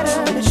known better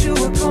that you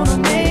were gonna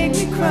make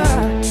me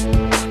cry.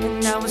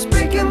 And now it's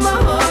breaking my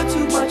heart to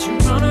watch you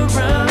run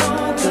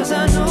around, 'cause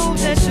I know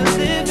that you're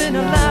living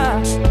a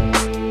lie.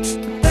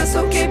 But that's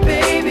okay,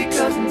 baby,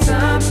 'cause in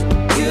time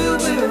you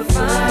will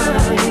find.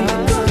 What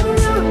goes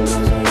around,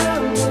 goes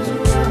around, goes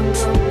around,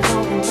 comes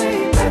all the way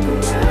back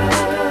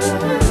around.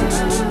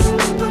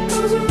 What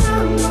goes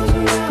around, goes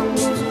around,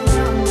 goes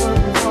around,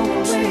 comes all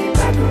the way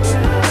back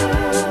around.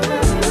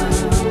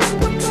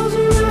 What goes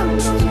around,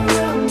 goes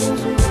around,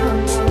 goes around,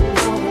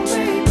 comes all the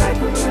way back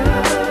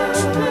around.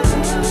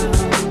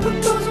 What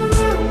goes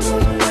around,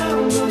 goes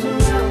around, goes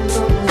around,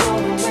 comes all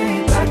the way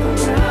back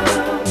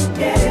around.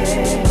 Yeah.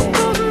 What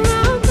goes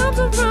around, comes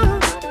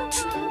around.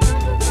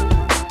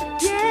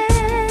 Yeah.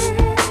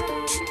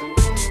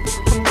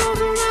 What goes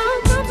around,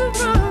 comes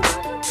around.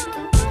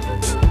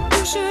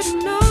 You should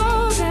know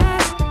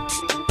that.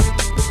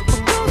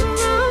 What goes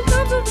around,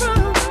 comes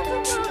around.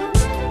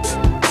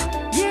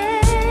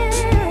 Yeah.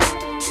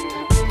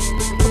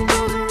 What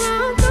goes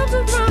around, comes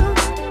around.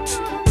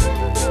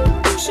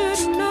 You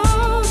should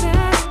know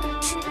that.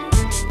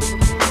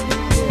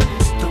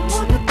 Don't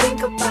wanna think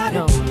about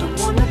it, don't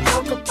wanna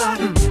talk about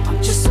it. I'm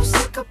just so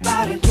sick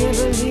about it. Can't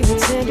believe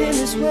it's ending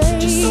this way.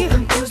 Just so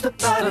confused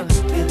about it,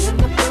 feeling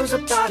the blues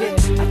about it.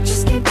 I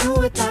just can't do it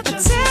without you.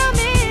 Tell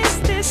me, is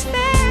this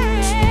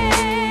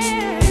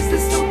fair? Is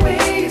this the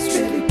way it's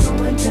really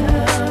going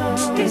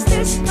down? Is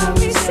this how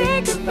we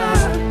say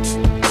goodbye?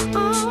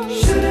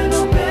 Should've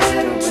known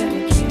better when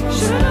it came.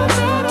 Should've known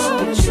better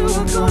that you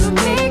were gonna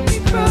make me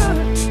cry.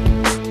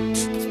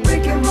 It's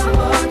breaking my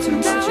heart to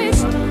watch you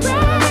run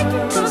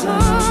around, 'cause I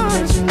know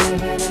that you're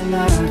living a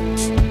lie.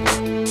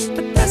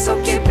 But that's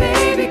okay,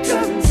 baby,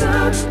 'cause in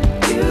time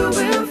you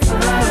will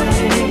find.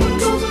 What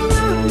goes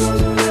around,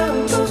 goes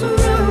around, goes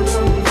around,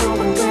 comes all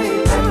the way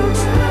back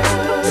around.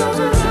 What goes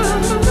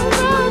around, comes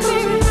around,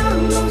 baby.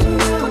 What goes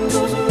around,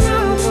 goes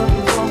around,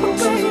 comes all the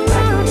way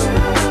back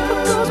around.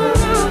 What goes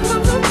around,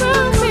 comes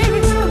around, baby.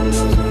 What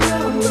goes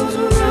around, goes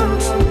around,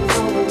 comes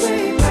all the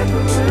way back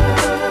around.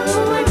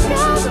 What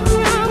goes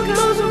around,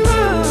 goes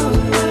around,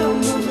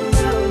 goes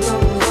around,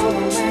 comes all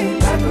the way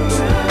back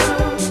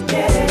around.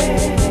 Yeah.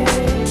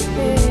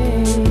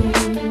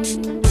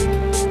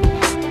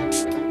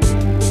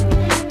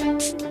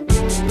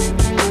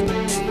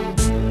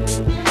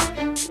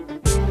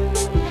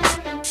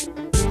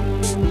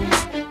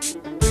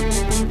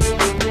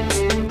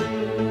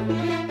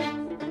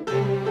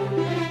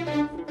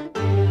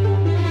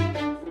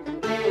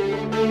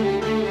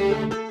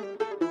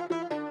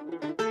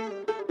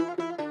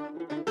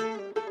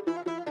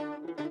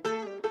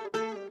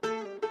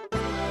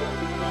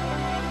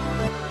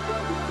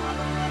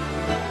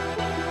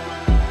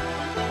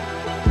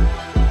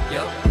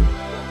 Yo,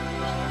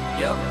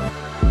 yo.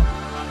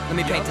 Let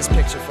me paint this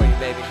picture for you,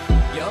 baby.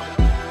 Yo.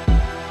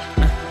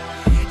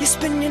 You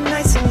spend your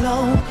nights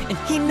alone, and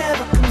he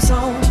never comes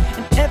home.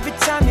 And every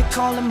time you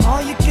call him,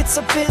 all you get's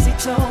a busy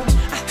tone.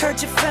 I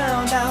heard you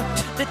found out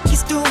that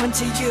he's doing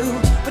to you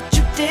what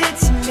you did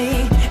to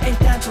me. Ain't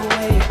that the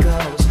way it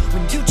goes?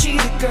 When you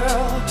cheated,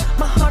 girl,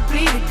 my heart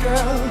bleeded,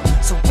 girl.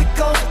 So it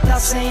goes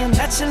without saying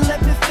that you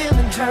left me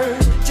feeling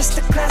hurt. Just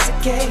a classic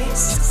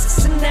case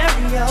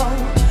scenario.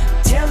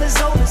 Tale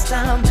as old as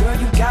time, girl,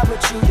 you got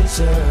what you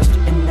deserved.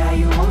 And now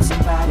you want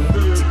somebody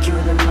to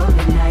cure the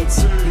lonely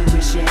nights. You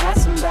wish you had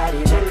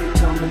somebody that could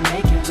come and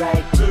make it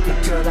right.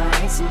 But girl, I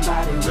ain't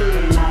somebody with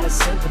a lot of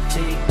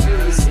sympathy.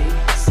 You see,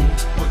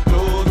 What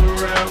goes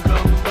around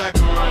comes back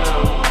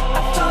around.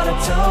 I thought I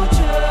told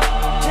you,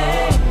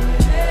 hey.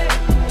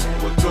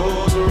 What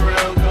goes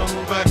around comes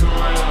back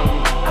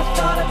around. I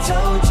thought I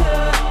told you,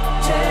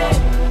 hey.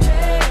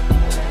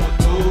 What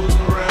goes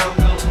around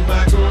comes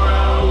back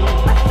around.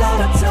 I thought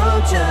I told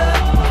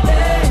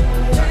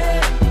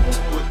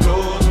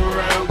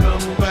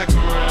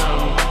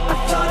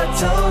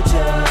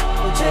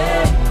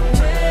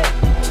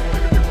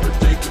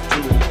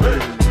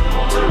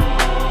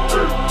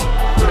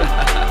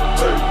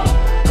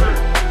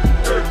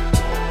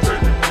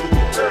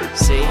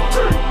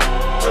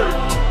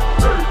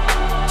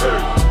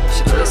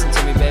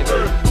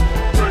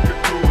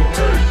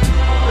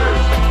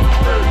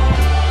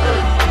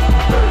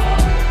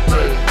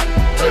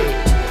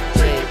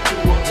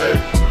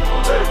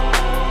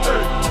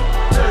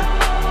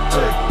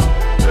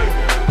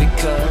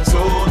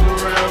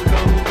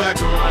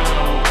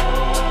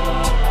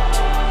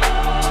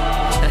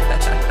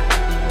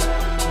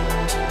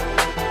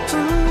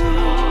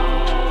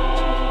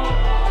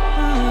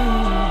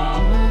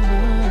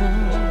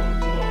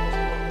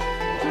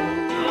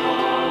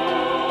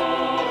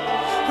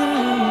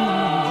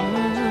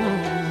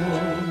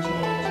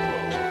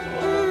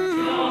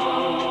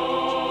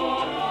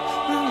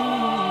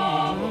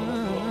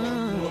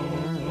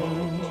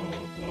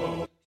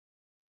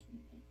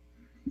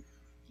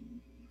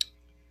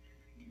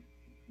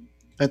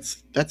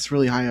that's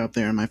really high up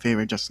there in my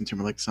favorite Justin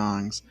Timberlake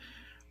songs.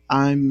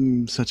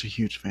 I'm such a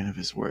huge fan of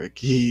his work.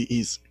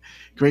 He's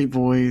great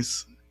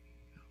voice.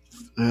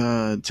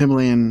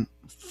 Timbaland,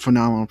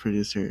 phenomenal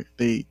producer.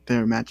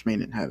 They're a match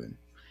made in heaven.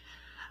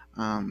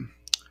 Um,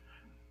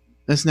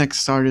 this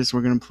next artist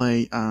we're gonna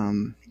play,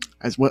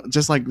 as well,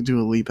 just like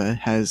Dua Lipa,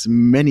 has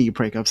many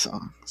breakup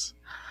songs.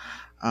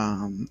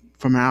 From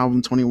her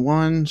album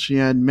 21, she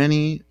had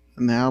many,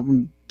 and the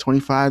album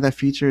 25 that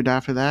featured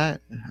after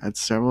that had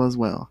several as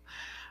well.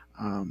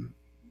 Um,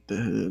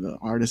 the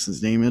artist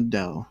is named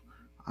Adele.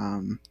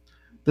 Um,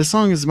 this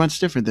song is much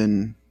different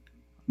than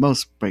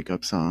most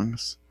breakup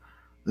songs.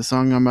 The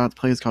song I'm about to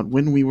play is called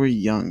When We Were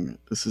Young.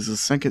 This is the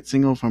second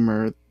single from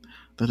her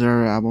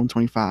third album,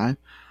 25.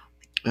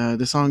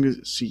 The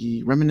song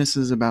she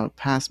reminisces about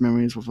past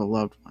memories with a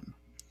loved one.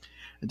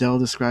 Adele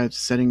describes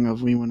the setting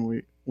of when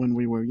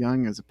we were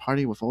young as a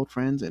party with old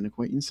friends and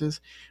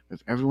acquaintances,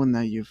 with everyone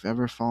that you've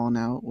ever fallen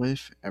out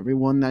with,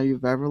 everyone that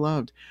you've ever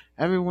loved,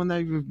 everyone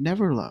that you've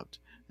never loved,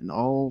 and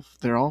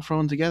they're all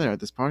thrown together at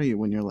this party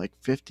when you're like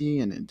 50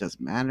 and it doesn't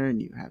matter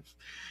and you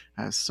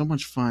have so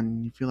much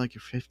fun. You feel like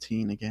you're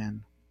 15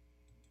 again.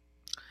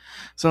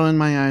 So in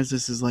my eyes,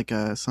 this is like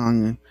a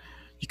song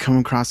you come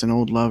across an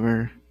old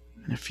lover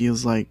and it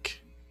feels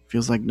like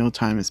no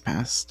time has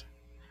passed.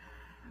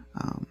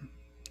 Um,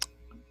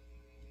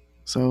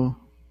 so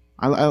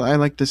I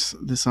like this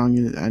song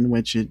in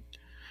which it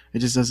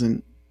just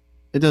doesn't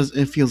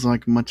it feels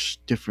like a much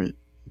different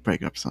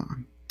breakup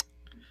song.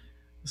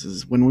 This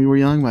is When We Were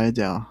Young by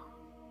Adele.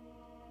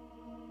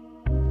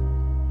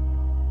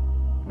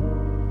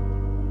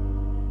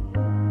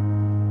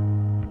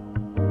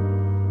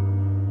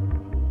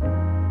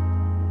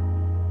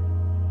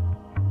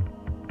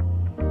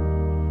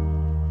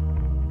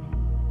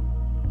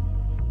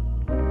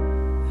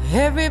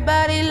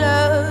 Everybody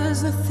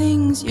loves the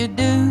things you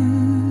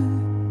do,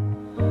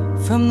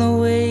 from the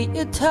way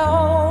you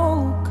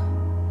talk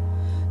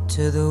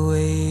to the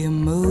way you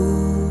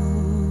move.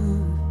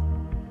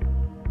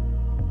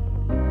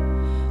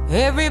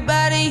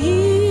 Everybody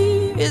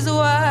here is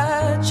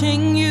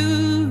watching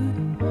you,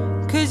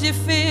 'cause you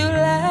feel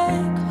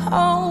like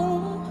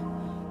home.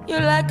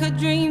 You're like a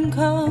dream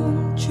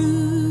come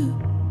true.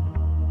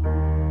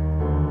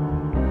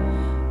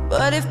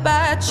 But if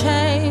by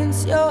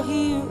chance you're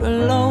here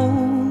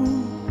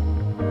alone,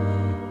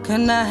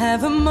 can I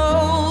have a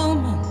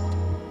moment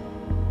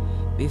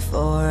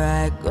before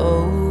I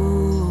go?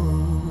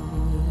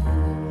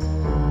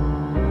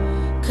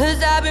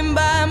 'Cause I've been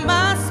by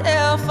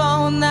myself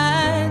all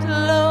night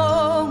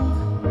long,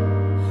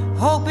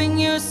 hoping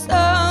you're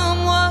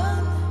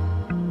someone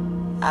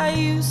I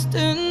used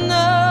to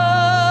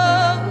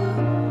know.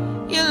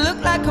 You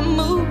look like a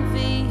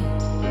movie,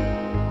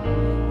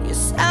 you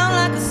sound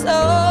like a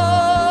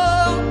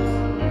song.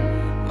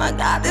 My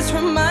God, this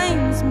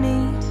reminds me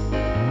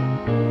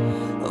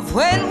of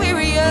when we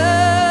were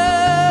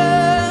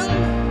young.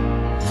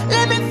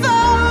 Let me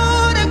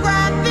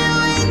photograph you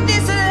in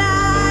this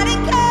light,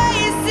 in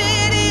case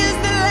it is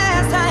the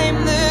last time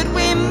that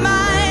we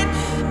might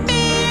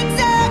be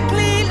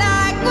exactly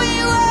like we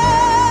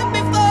were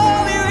before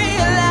we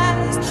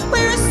realized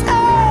we're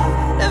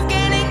scared of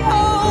getting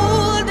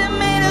old and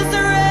made us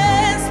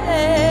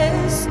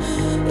restless.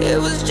 It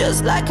was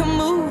just like a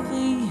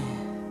movie,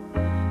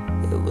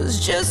 it was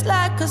just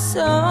like a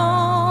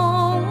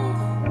song.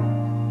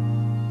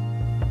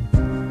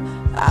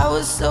 I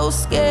was so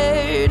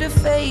scared to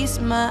face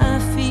my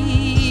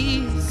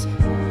fears.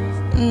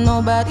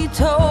 Nobody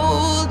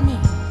told me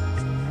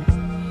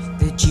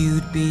that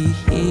you'd be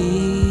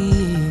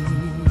here.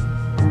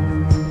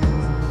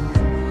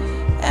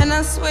 And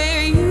I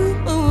swear you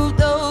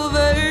moved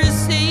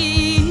overseas.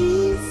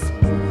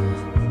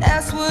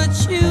 That's what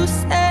you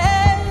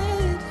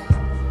said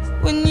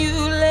when you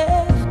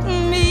left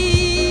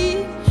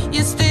me.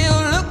 You still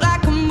look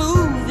like a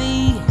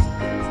movie,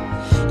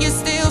 you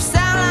still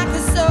sound like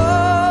a song.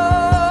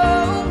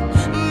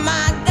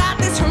 My God,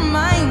 this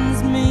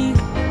reminds me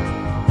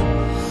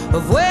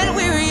of when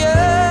we were young.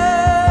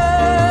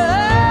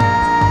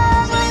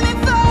 Let me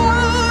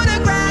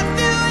photograph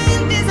you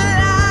in this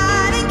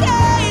light, in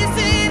case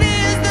it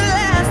is the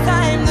last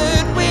time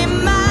that we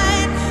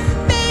might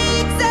be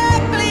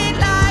exactly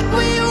like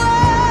we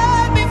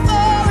were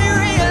before we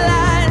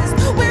realized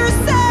we were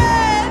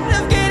sad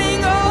of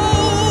getting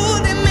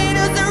old and made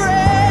us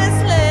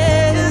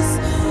restless.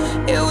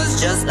 It was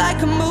just like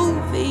a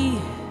movie,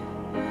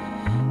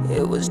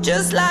 it was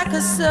just like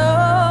a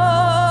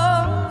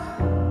song.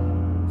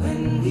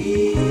 When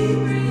we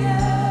were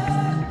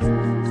young,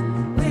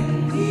 when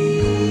we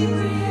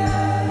were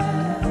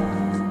young,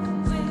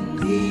 when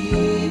we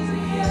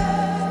were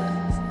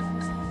young,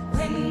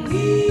 when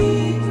we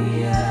were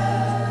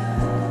young.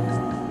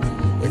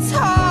 It's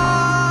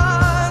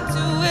hard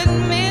to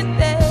admit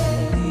that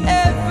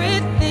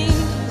everything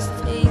just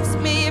takes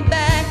me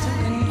back to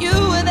when you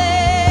were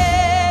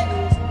there,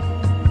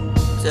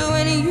 to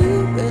when you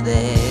were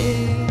there.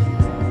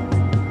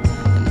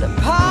 And a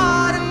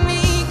part of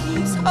me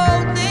keeps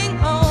holding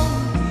on,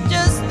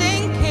 just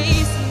in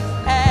case it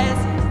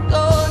hasn't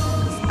gone.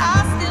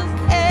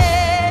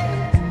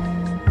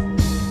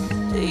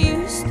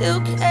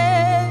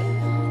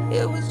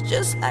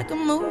 like a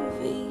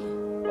movie.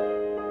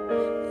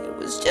 It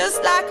was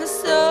just like a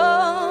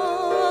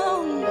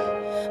song.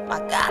 My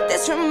God,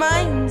 this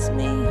reminds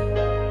me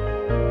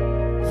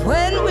of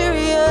when we were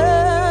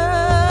young.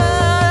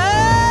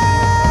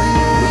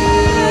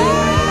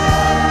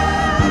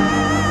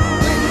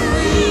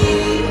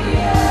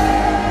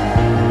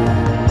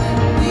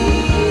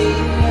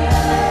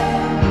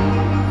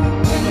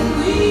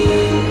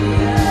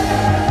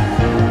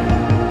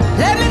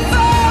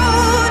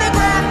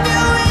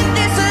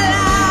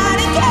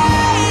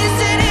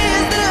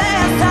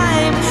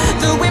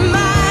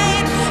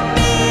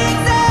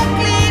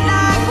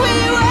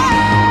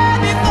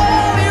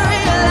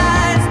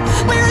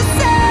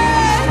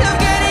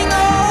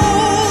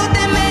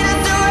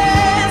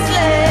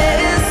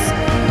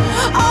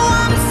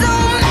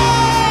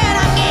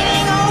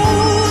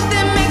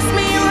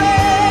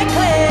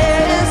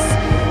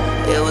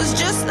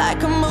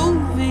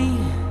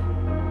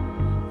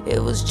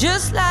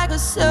 Just like a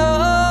song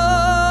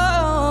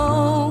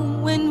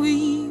when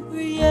we were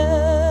young.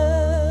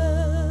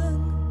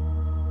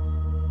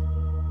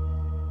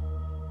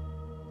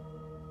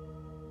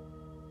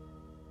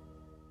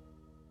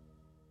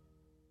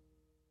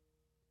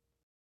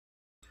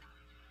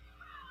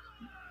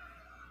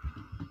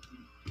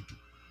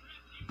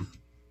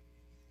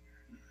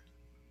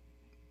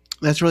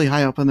 That's really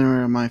high up on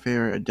there. My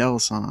favorite Adele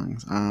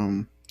songs.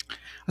 I'd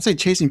say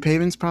 "Chasing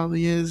Pavements"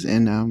 probably is,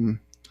 and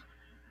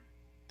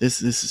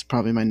this is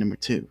probably my number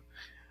two.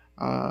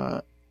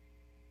 Uh,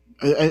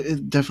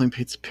 it definitely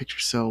paints the picture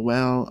so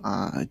well.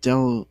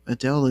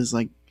 Adele is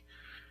like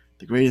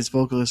the greatest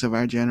vocalist of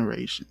our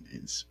generation.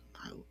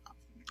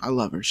 I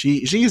love her. She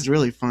is a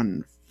really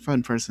fun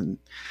person.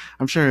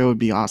 I'm sure it would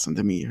be awesome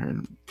to meet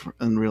her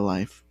in real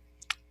life.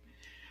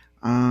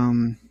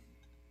 Um,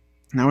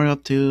 Now we're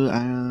up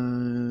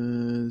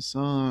to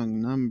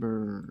song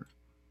number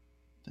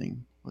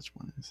thing. Which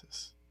one is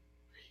this?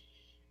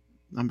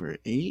 Number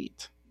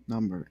 8.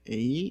 Number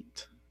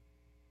 8.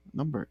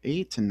 Number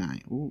 8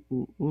 tonight.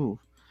 Ooh.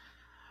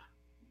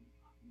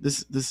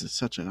 This is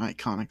such an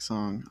iconic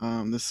song.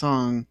 The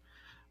song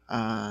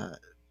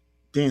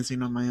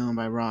 "Dancing on My Own"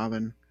 by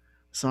Robin.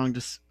 The song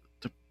just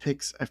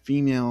depicts a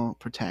female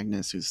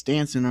protagonist who's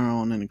dancing on her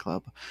own in a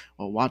club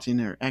while watching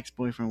her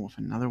ex-boyfriend with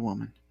another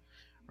woman.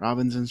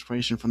 Robin's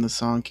inspiration from the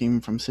song came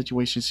from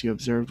situations she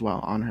observed while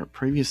on her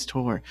previous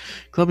tour,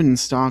 clubbing in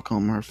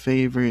Stockholm, her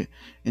favorite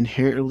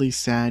inherently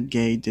sad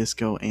gay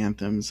disco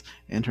anthems,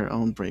 and her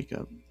own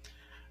breakup.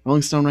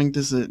 Rolling Stone ranked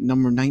this at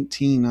number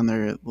 19 on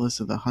their list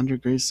of the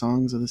 100 greatest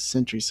songs of the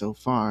century so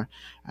far,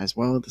 as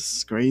well as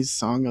the greatest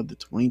song of the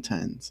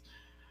 2010s.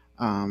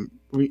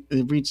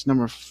 It reached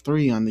number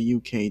 3 on the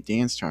UK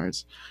dance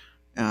charts.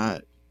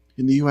 In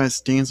the US,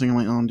 "Dancing on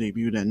My Own"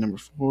 debuted at number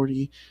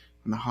 40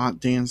 on the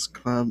Hot Dance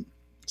Club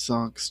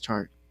Songs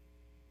chart.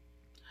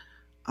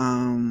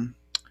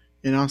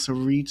 It also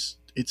reached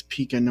its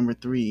peak at number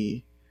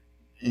 3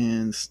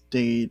 and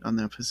stayed on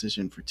that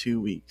position for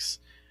 2 weeks.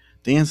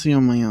 "Dancing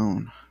on My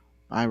Own"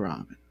 by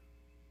Robin.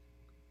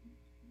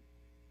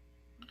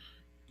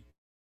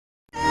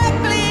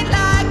 Exactly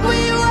like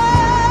we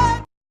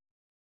were.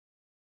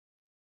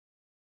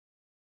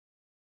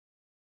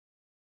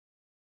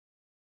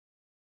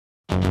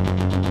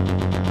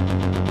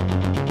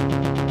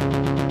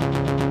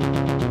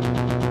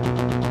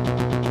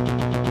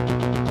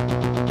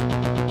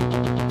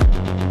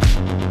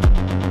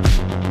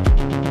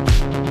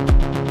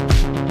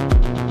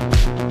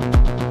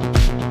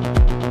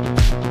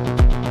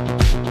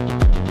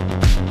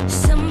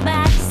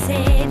 Somebody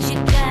said you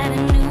got a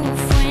new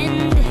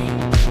friend.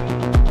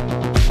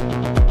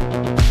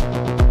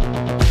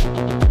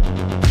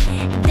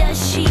 Does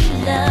she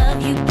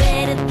love you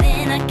better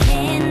than I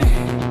can?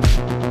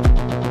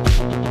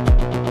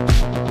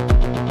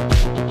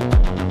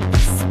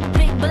 It's a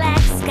big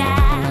black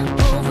sky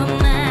over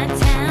my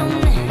town.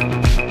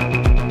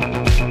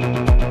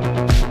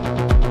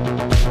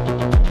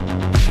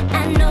 I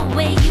know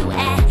where you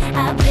at,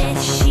 I bet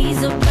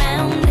she's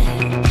around.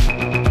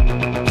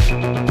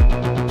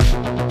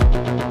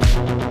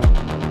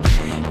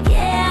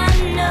 Yeah, I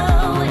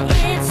know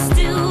it's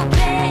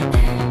stupid,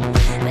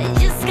 but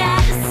just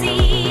gotta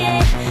see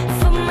it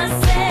for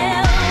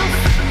myself.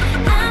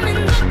 I'm in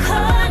the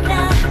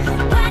corner,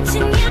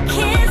 watching you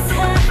kiss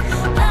her.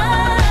 Oh,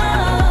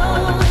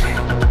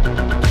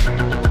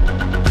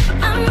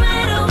 I'm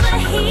right over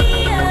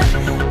here.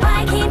 Why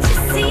can't you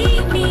see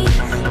me?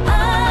 Oh,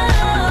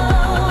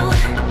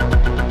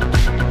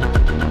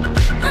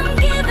 I'm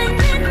giving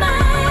it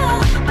my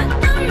all, but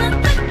I'm not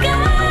the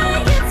guy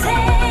you're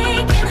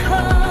taking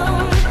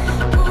home.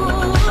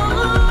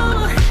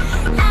 Ooh,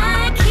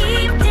 I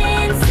keep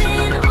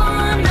dancing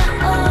on my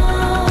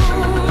own.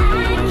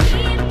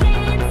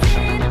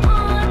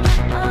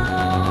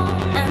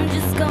 I'm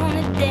just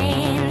gonna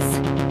dance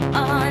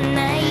all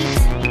night.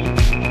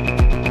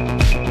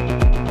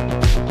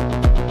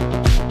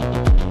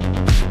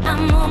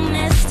 I'm all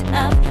messed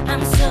up,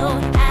 I'm so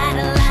out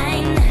of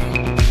line.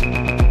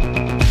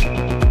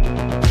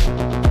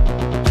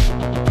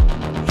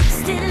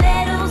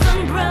 Stilettos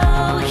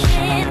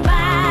unbroken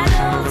by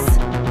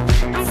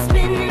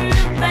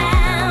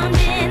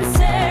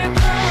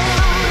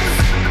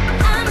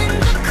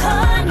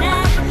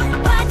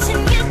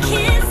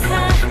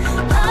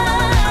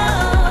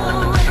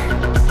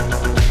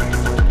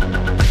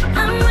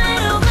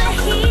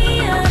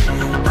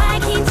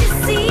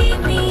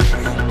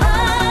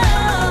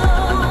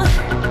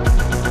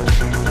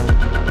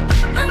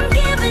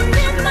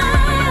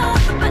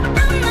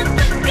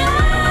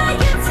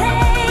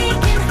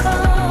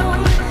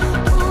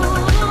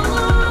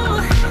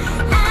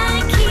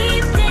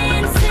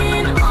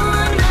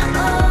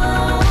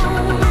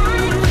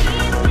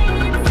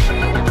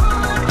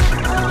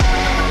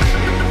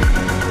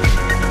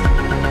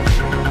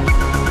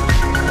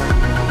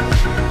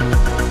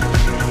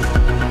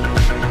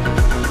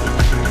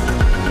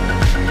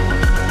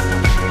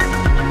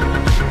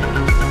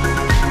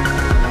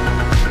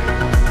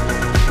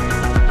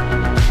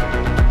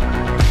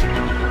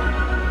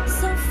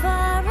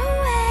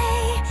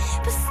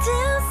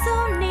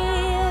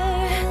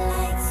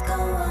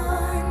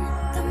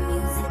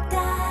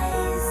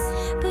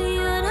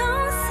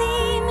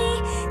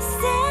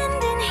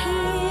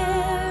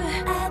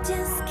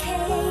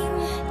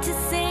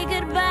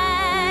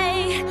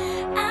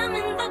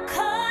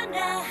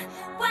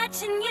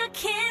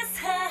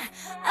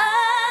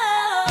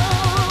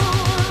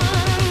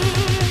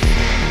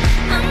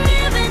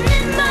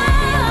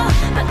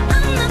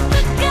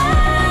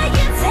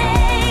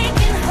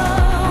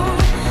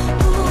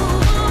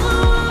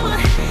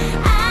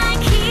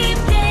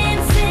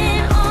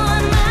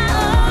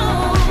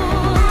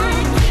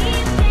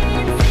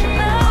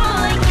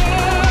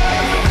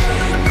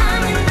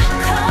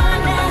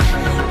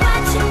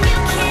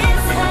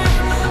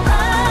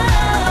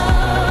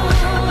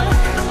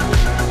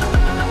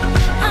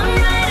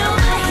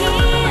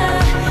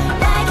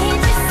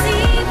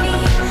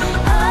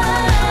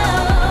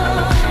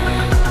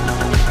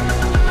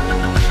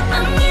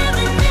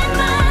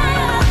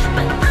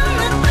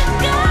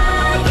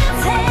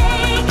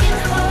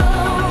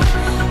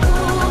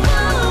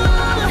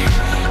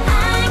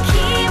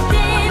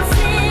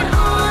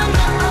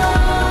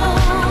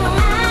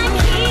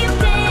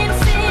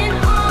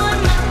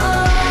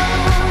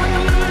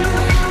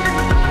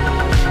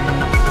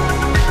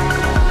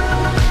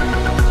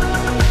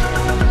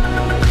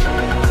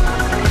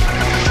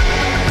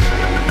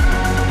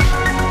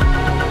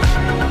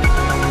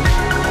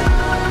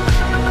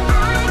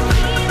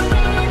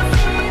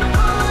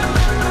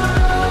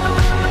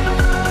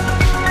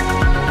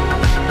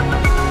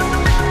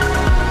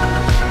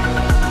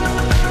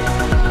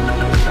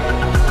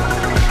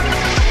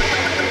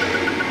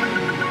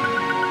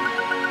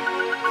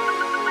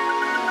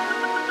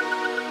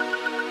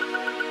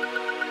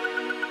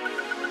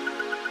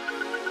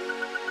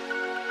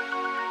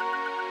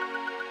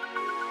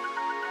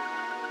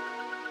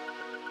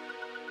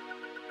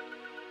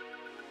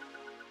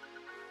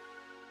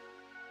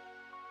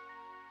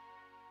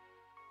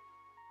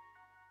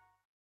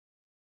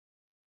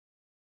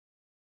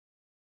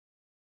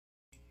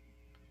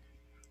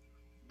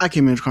I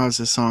came across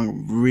this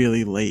song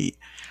really late.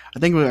 I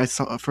think when I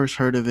first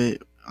heard of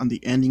it on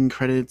the ending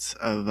credits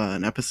of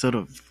an episode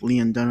of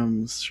Leon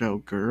Dunham's show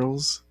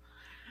Girls.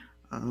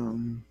 I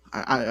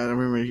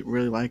remember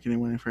really liking it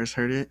when I first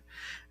heard it,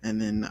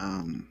 and then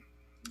I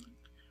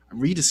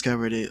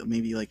rediscovered it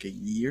maybe like a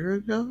year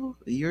ago,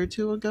 a year or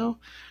two ago.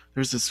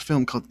 There's this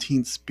film called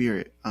Teen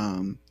Spirit.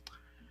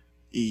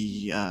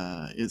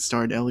 It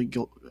starred Ellie.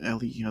 I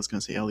was gonna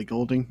say Ellie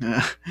Goulding,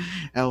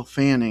 Elle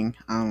Fanning.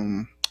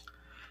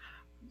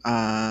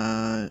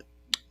 Uh,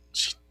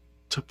 she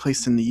took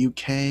place in the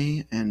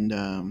UK,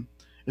 and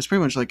it's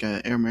pretty much like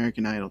a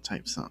American Idol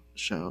type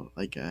show,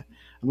 like a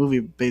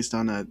movie based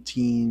on a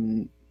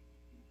teen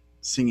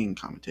singing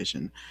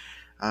competition.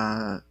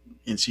 And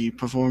she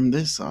performed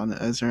this on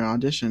as her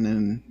audition,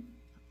 and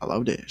I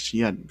loved it.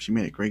 She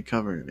made a great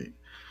cover of it.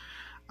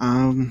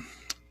 All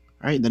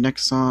right, the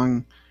next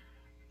song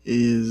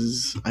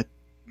is, I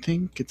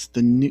think it's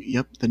the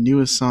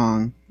newest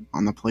song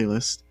on the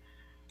playlist.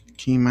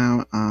 Came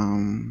out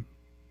when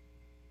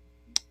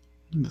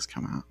did this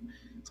come out?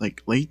 It's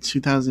like late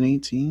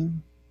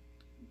 2018.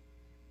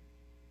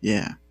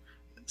 Yeah,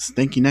 it's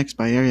 "Thank You Next"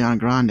 by Ariana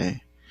Grande.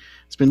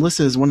 It's been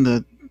listed as one of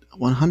the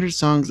 100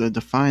 songs that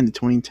defined the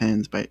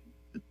 2010s by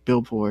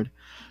Billboard.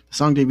 The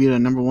song debuted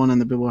at number 1 on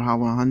the Billboard Hot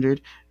 100,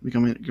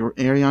 becoming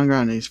Ariana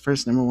Grande's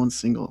first number 1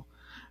 single.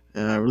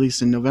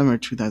 Released in November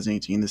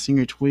 2018, the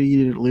singer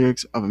tweeted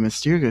lyrics of a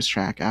mysterious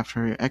track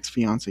after her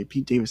ex-fiancé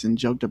Pete Davidson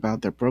joked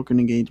about their broken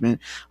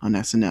engagement on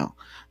SNL.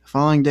 The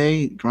following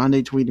day, Grande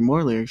tweeted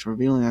more lyrics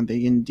revealing that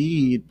they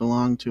indeed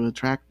belonged to a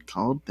track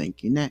called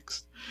 "Thank You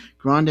Next."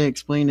 Grande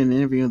explained in an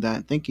interview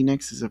that "Thank You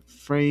Next" is a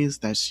phrase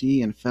that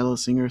she and fellow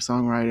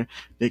singer-songwriter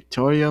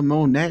Victoria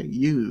Monet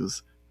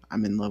use.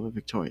 I'm in love with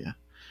Victoria.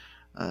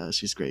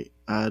 She's great.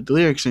 The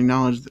lyrics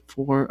acknowledged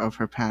 4 of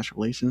her past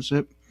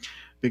relationships: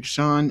 Big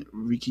Sean,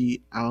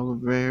 Ricky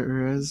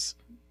Alvarez,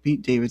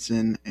 Pete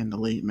Davidson, and the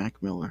late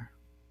Mac Miller.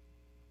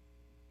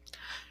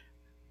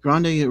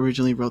 Grande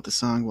originally wrote the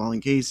song while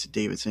engaged to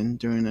Davidson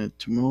during a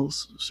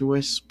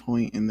tumultuous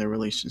point in their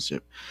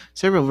relationship.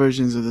 Several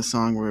versions of the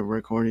song were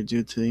recorded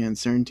due to the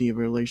uncertainty of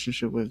her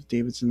relationship with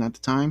Davidson at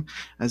the time,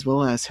 as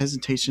well as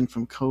hesitation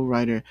from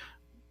co-writer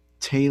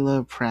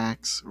Taylor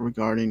Prax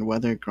regarding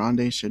whether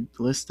Grande should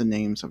list the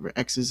names of her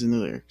exes in the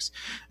lyrics.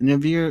 In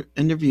an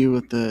interview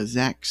with the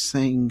Zach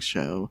Sang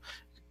Show,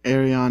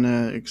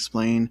 Ariana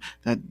explained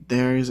that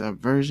there's a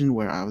version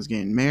where I was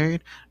getting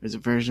married, there's a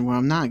version where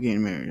I'm not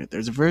getting married,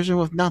 there's a version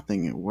with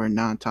nothing, we're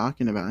not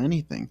talking about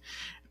anything.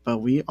 But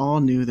we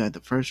all knew that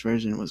the first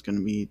version was going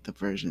to be the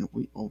version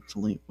we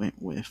ultimately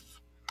went with.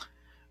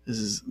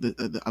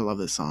 I love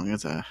this song.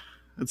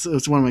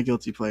 It's one of my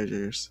guilty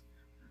pleasures.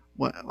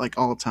 Like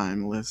all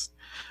time list.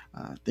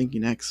 "Thank You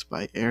Next"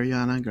 by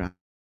Ariana Grande.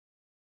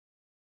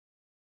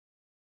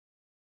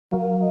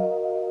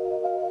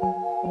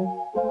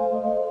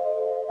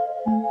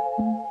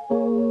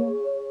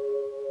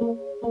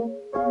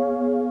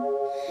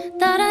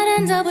 Thought I'd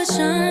end up with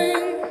Sean,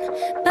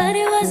 but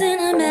it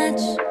wasn't a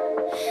match.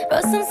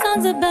 Wrote some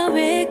songs about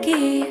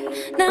Ricky,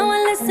 now I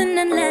listen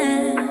and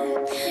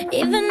laugh.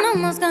 Even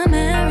almost got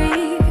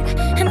married,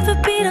 and for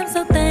Pete I'm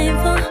so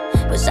thankful.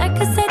 Wish I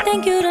could say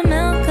thank you to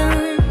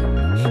Malcolm,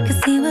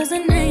 cause he was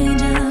an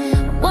angel.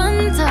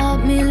 One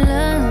taught me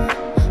love,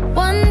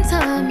 one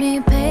taught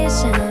me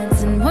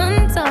patience, and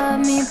one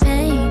taught me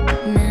pain.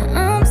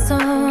 Now I'm so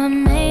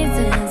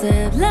amazing to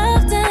have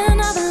loved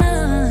and I've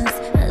lost,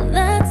 but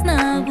that's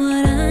not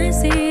what I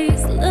see.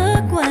 So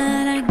look what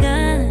I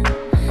got,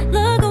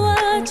 look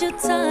what you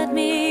taught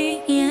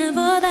me. Yeah,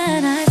 for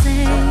that I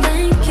say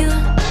thank you,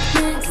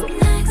 next,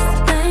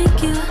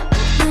 thank you,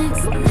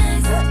 next,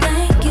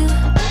 thank you,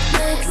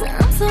 next.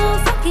 I'm so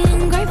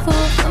fucking grateful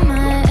for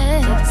my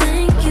ex.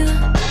 Thank you,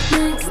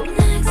 next,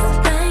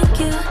 thank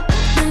you,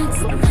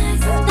 next,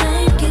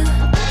 thank you,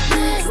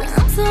 next.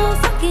 I'm so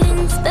fucking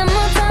spend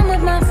more time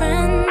with my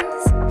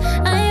friends.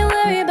 I ain't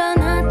worried about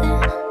nothing.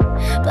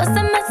 Plus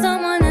I met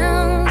someone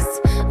else.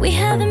 We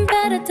having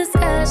better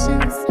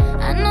discussions.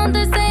 I know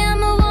they say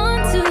I'm a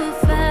one too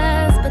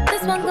fast, but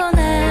this one gon'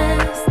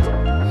 last.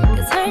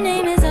 Cause her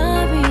name is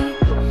Aubrey,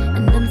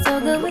 and I'm so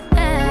good with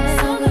that.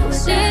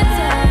 She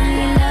taught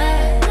me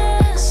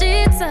love, she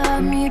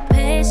taught me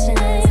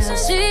patience, how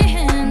she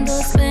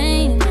handles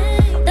pain.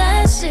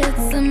 That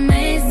shit's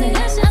amazing.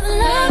 I've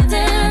loved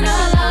and I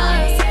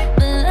lost,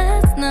 but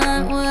that's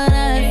not what I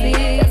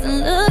see. Cause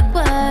look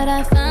what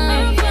I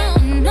found,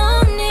 and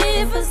no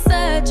need for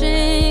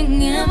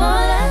searching. Yeah,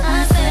 more that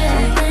I say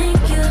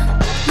thank you,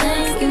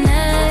 thank you,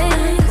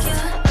 next,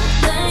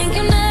 thank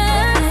you, next,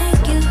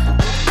 thank you,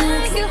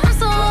 thank you. I'm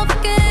so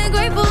fucking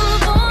grateful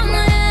for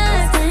my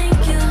ex.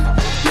 Thank you,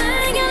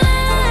 thank you,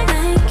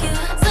 thank you,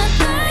 so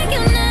thank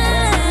you,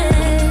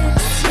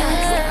 next.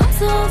 Yeah, I'm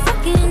so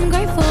fucking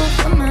grateful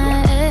for my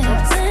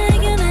ex.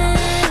 Thank you,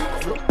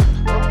 next,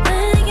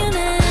 thank you,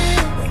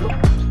 next,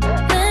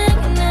 thank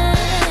you,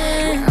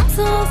 next. I'm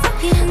so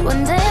fucking.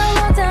 One day I'll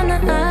walk down the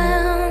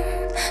aisle,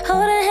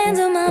 hold her hands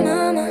with my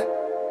mama.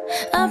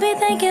 I'll be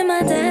thanking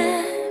my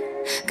dad,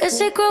 cause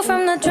she grew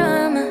from the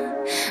drama.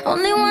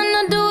 Only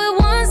wanna do it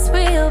once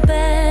real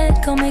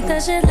bad. Go make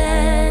that shit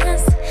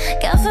last.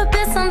 God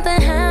forbid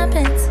something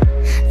happens.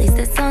 At least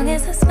this song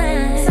is a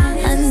smash.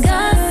 I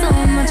got so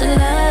much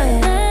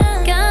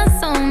love, got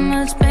so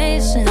much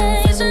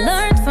patience.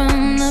 Learned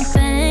from the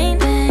pain,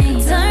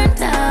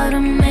 turned out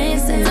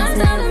amazing.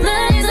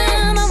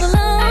 Legend of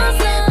love,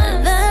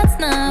 but that's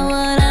not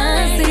what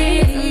I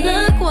see.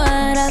 Look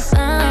what I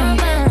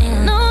found.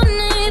 Ain't no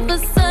need for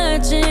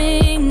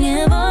searching.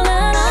 If all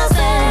that I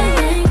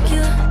say,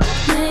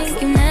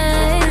 thank you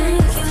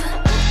next,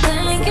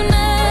 thank you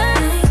next.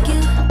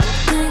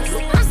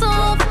 I'm so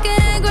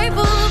fucking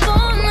grateful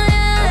for my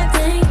ex.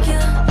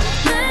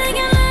 Thank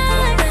you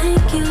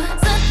next,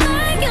 so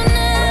thank you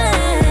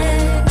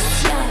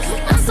next.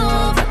 I'm so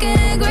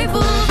fucking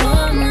grateful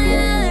for my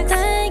ex.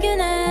 Thank you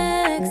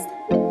next,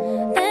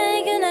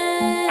 thank you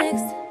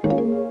next,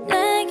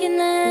 thank you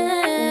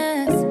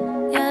next,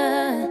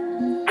 yeah.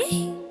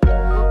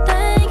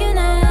 Thank you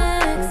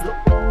next,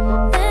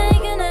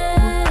 thank you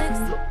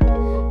next,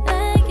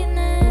 thank you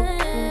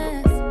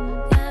next,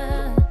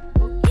 yeah.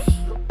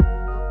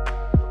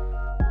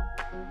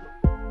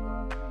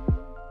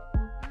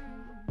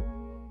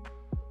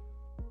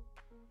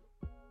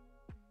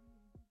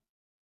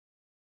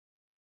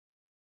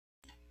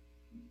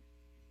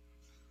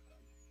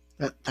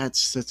 That's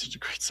such a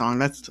great song.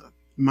 That's, in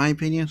my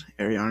opinion,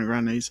 Ariana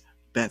Grande's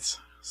best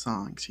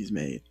song she's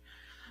made.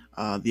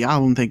 The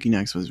album "Thank You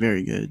Next" was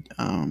very good.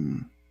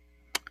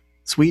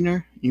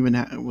 Sweetener even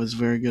was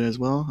very good as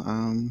well.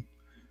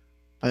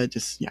 But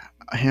just, yeah,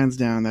 hands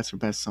down, that's her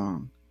best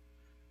song.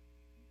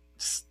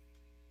 Just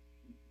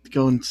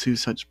go into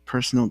such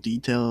personal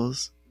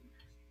details.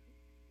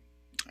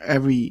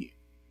 It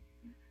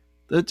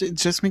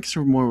just makes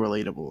her more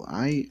relatable.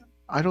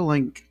 I don't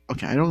like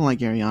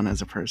Ariana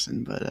as a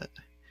person, but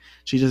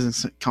she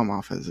doesn't come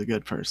off as a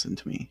good person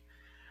to me.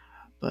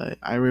 But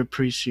I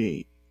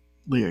appreciate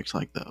lyrics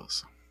like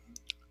those.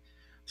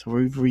 So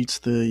we've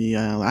reached the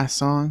last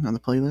song on the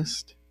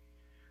playlist.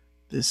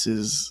 This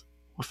is,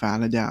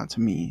 without a doubt, to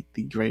me,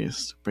 the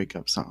greatest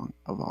breakup song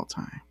of all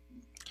time.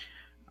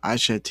 I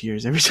shed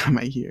tears every time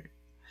I hear it.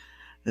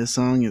 This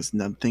song is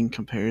 "Nothing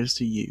Compares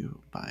to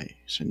You" by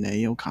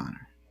Sinead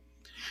O'Connor.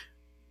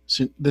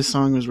 This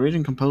song was written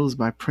and composed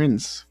by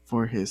Prince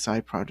for his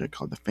side project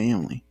called The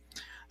Family.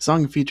 The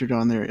song featured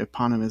on their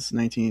eponymous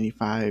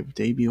 1985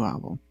 debut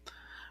album.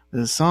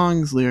 The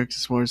song's lyrics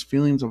explores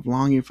feelings of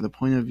longing from the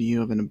point of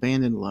view of an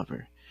abandoned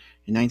lover.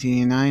 In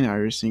 1989,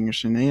 Irish singer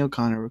Sinead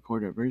O'Connor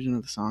recorded a version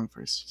of the song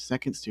for his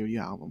second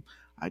studio album,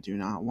 "I Do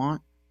Not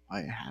Want What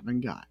I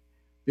Haven't Got."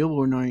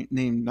 Billboard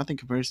named "Nothing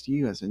Compares to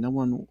You" as the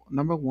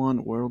number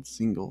one world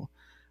single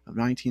of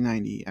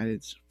 1990 at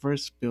its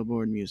first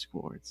Billboard Music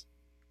Awards.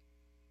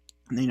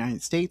 In the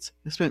United States,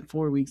 it spent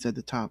 4 weeks at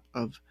the top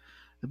of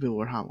the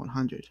Billboard Hot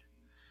 100.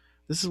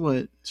 This is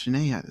what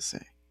Sinead had to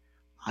say.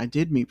 "I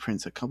did meet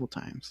Prince a couple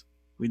times.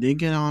 We didn't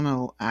get on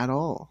at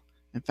all.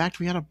 In fact,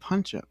 we had a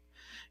punch-up.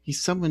 He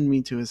summoned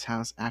me to his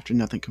house after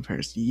Nothing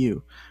Compares to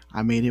You.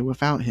 I made it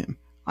without him.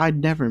 I'd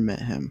never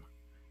met him.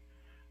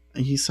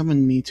 He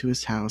summoned me to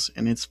his house,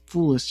 and it's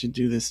foolish to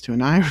do this to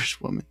an Irish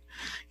woman.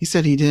 He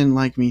said he didn't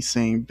like me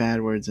saying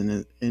bad words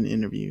in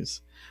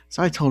interviews.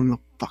 So I told him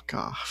to fuck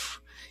off.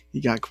 He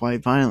got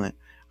quite violent.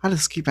 I had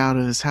to keep out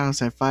of his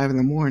house at 5 in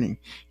the morning.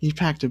 He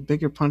packed a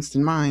bigger punch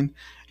than mine.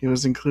 It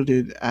was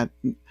included at..."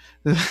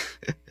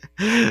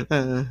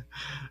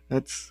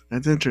 That's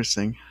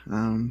interesting.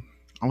 I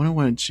wonder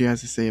what she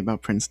has to say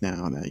about Prince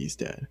now that he's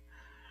dead.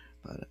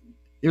 But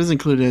it was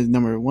included as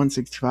number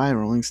 165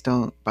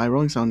 by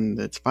Rolling Stone.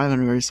 That's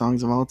 500 greatest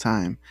songs of all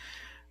time.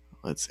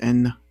 Let's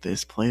end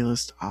this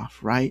playlist off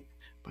right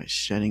by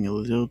shedding a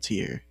little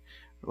tear.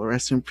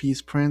 Rest in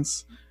peace,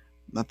 Prince.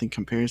 Nothing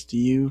Compares to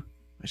You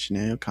by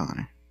Sinead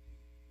O'Connor.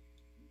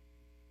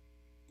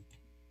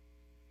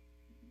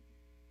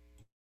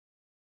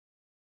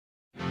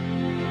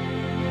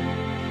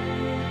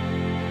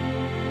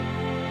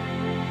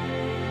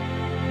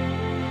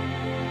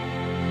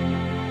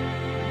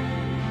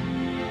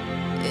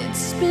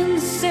 It's been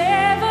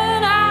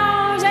 7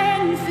 hours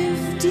and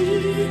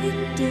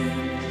 15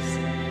 days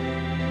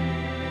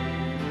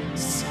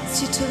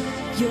since you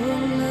took your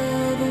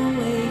love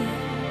away.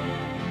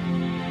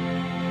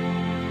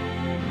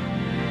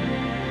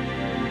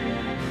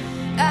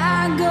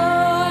 I go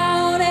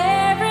out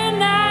every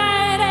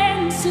night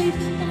and sleep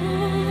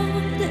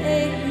all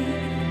day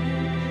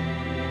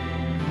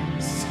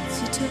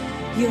since you took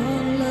your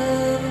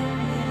love away.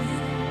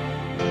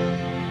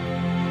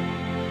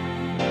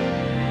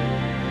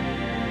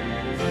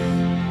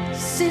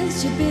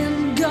 Since you've been